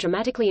needs to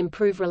dramatically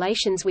improve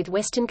relations with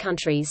Western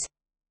countries.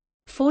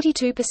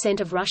 42%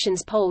 of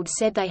Russians polled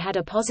said they had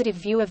a positive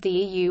view of the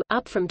EU,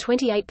 up from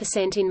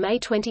 28% in May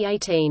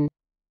 2018.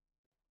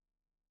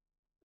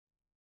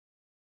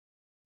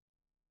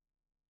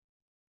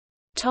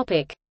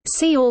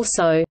 See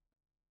also: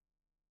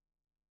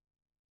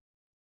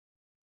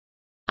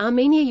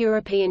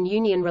 Armenia-European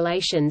Union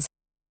relations,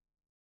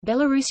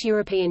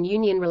 Belarus-European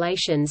Union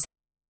relations,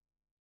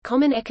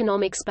 Common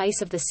Economic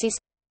Space of the CIS,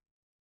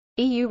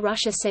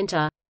 EU-Russia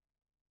Center,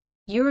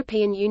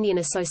 European Union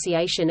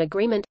Association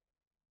Agreement,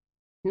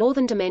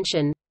 Northern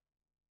Dimension,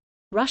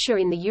 Russia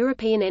in the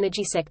European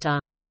energy sector.